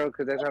number 0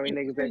 because that's how many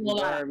niggas that can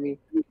guard me.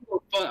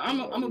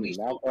 I'm gonna be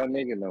not that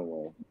nigga no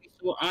more.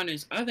 So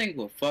honest, I think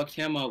what fucked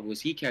him up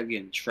was he kept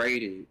getting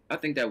traded. I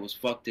think that was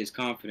fucked his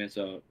confidence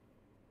up.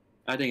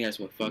 I think that's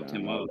what fucked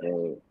him up.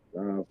 Bro,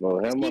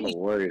 him on the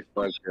Warriors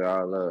fucked it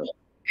all up.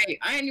 Hey,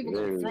 I ain't even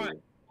gonna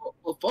front.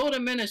 Before the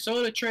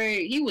Minnesota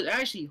trade, he was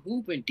actually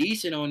hooping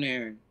decent on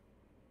there.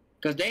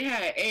 Because they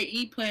had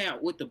AE playing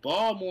with the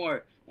ball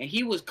more, and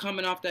he was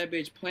coming off that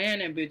bitch playing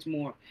that bitch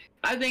more.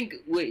 I think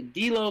with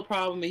D-Lo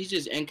problem, he's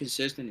just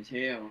inconsistent as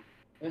hell.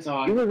 That's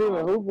all. He was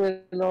even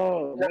hooping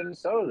on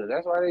Minnesota.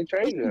 That's why they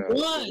traded him.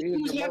 He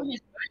was having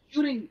his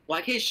shooting,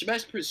 like his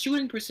best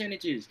shooting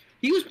percentages.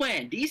 He was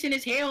playing decent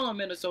as hell on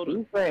Minnesota. He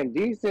was playing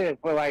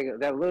decent for like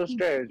that little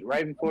stretch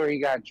right before he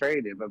got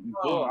traded. But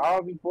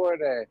all before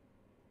that,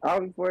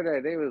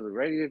 they was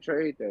ready to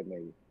trade that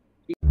nigga.